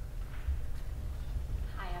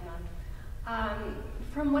 Hi, Emma.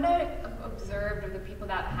 From what I've observed of the people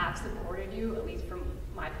that have supported you, at least from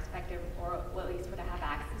my perspective, or at least what I have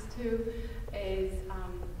access to, is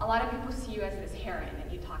a lot of people see you as this heroine,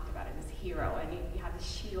 and you talked about it, this hero, and you have this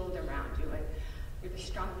shield around you, and you're the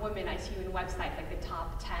strong woman. I see you in websites like the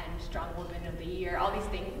top 10 strong women of the year, all these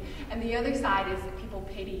things. And the other side is that people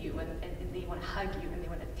pity you, and they want to hug you, and they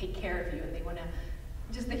want to take care of you, and they want to,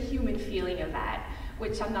 just the human feeling of that,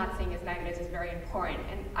 which I'm not saying is negative, is very important.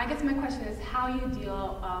 And I guess my question is how you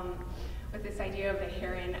deal with this idea of the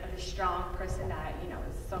heroine, of the strong person that, you know,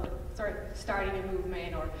 is sort of starting a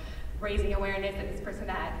movement or raising awareness, and this person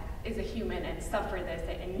that is a human and suffered this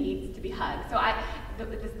and needs to be hugged. So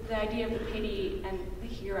the idea of the pity and the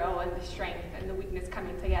hero and the strength and the weakness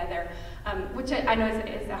coming together, which I know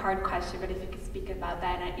is a hard question, but if you could speak about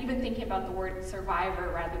that, and even thinking about the word survivor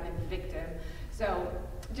rather than victim. So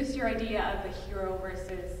just your idea of the hero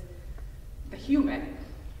versus the human.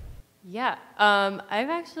 Yeah, I've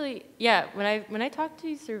actually, when I talk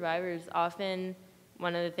to survivors, often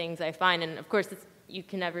one of the things I find, and of course you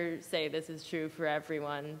can never say this is true for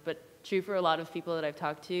everyone, but true for a lot of people that I've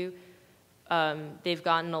talked to, they've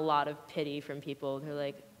gotten a lot of pity from people. They're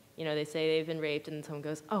like, you know, they say they've been raped, and someone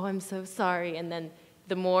goes, oh, I'm so sorry, and then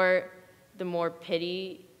the more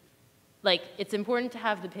pity, like, it's important to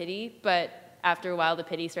have the pity, but after a while the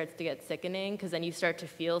pity starts to get sickening, because then you start to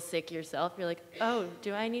feel sick yourself. You're like, oh,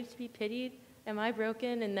 do I need to be pitied? Am I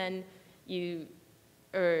broken? And then there's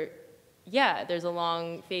a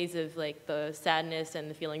long phase of like the sadness and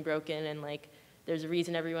the feeling broken, and like there's a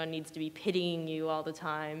reason everyone needs to be pitying you all the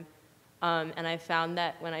time. And I found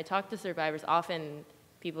that when I talk to survivors, often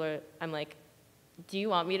I'm like, do you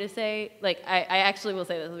want me to say, like, I actually will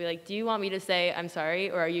say this, I'll be like, do you want me to say I'm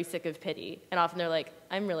sorry, or are you sick of pity? And often they're like,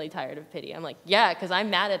 I'm really tired of pity. I'm like, yeah, because I'm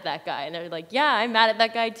mad at that guy. And they're like, yeah, I'm mad at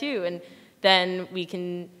that guy too. And then we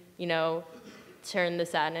can, you know, turn the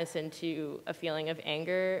sadness into a feeling of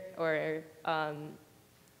anger, or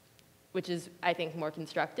which is, I think, more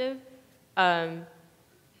constructive.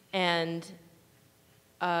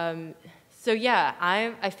 So yeah,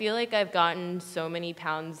 I feel like I've gotten so many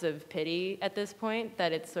pounds of pity at this point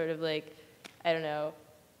that it's sort of like, I don't know,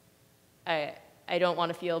 I don't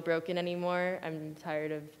want to feel broken anymore. I'm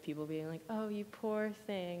tired of people being like, oh, you poor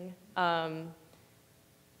thing. And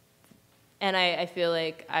I feel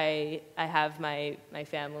like I have my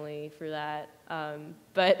family for that,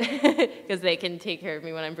 but because they can take care of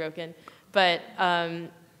me when I'm broken. But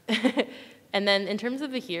and then in terms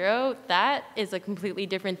of the hero, that is a completely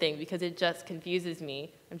different thing because it just confuses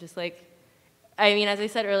me. I'm just like, I mean, as I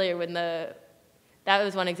said earlier, that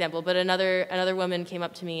was one example, but another woman came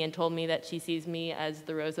up to me and told me that she sees me as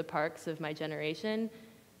the Rosa Parks of my generation,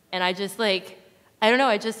 and I just like, I don't know,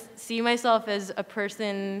 I just see myself as a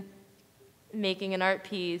person making an art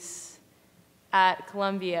piece at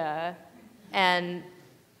Columbia, and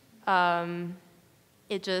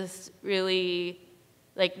it just really,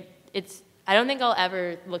 like, I don't think I'll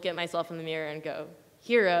ever look at myself in the mirror and go,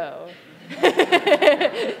 hero,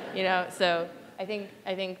 you know, so I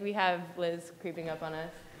think we have Liz creeping up on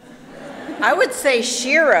us. I would say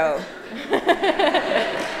Shiro.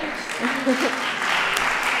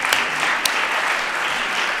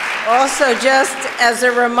 Also, just as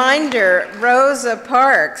a reminder, Rosa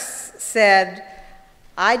Parks said,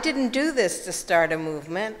 I didn't do this to start a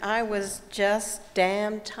movement. I was just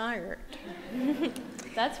damn tired.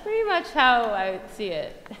 That's pretty much how I see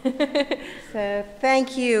it. So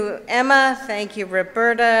thank you, Emma. Thank you,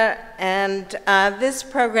 Roberta. And this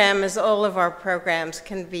program, as all of our programs,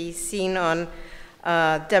 can be seen on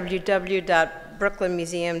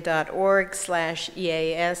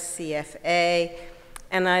www.brooklynmuseum.org/EASCFA.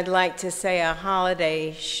 And I'd like to say a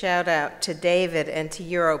holiday shout out to David and to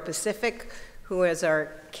Euro Pacific, who is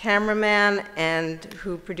our cameraman and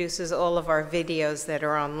who produces all of our videos that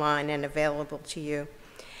are online and available to you.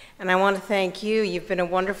 And I want to thank you. You've been a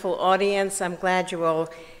wonderful audience. I'm glad you all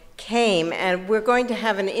came. And we're going to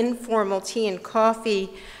have an informal tea and coffee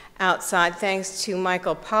outside, thanks to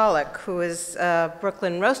Michael Pollack, who is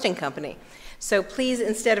Brooklyn Roasting Company. So please,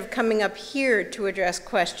 instead of coming up here to address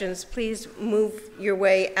questions, please move your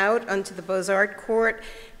way out onto the Beaux-Arts court,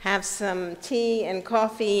 have some tea and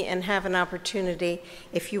coffee, and have an opportunity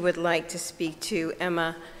if you would like to speak to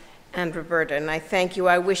Emma and Roberta. And I thank you.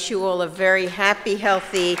 I wish you all a very happy,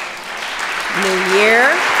 healthy New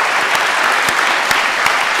Year.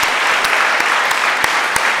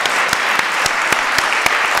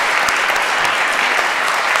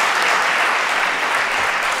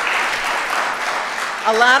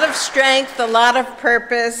 A lot of strength, a lot of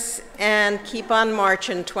purpose, and keep on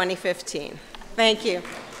marching 2015. Thank you.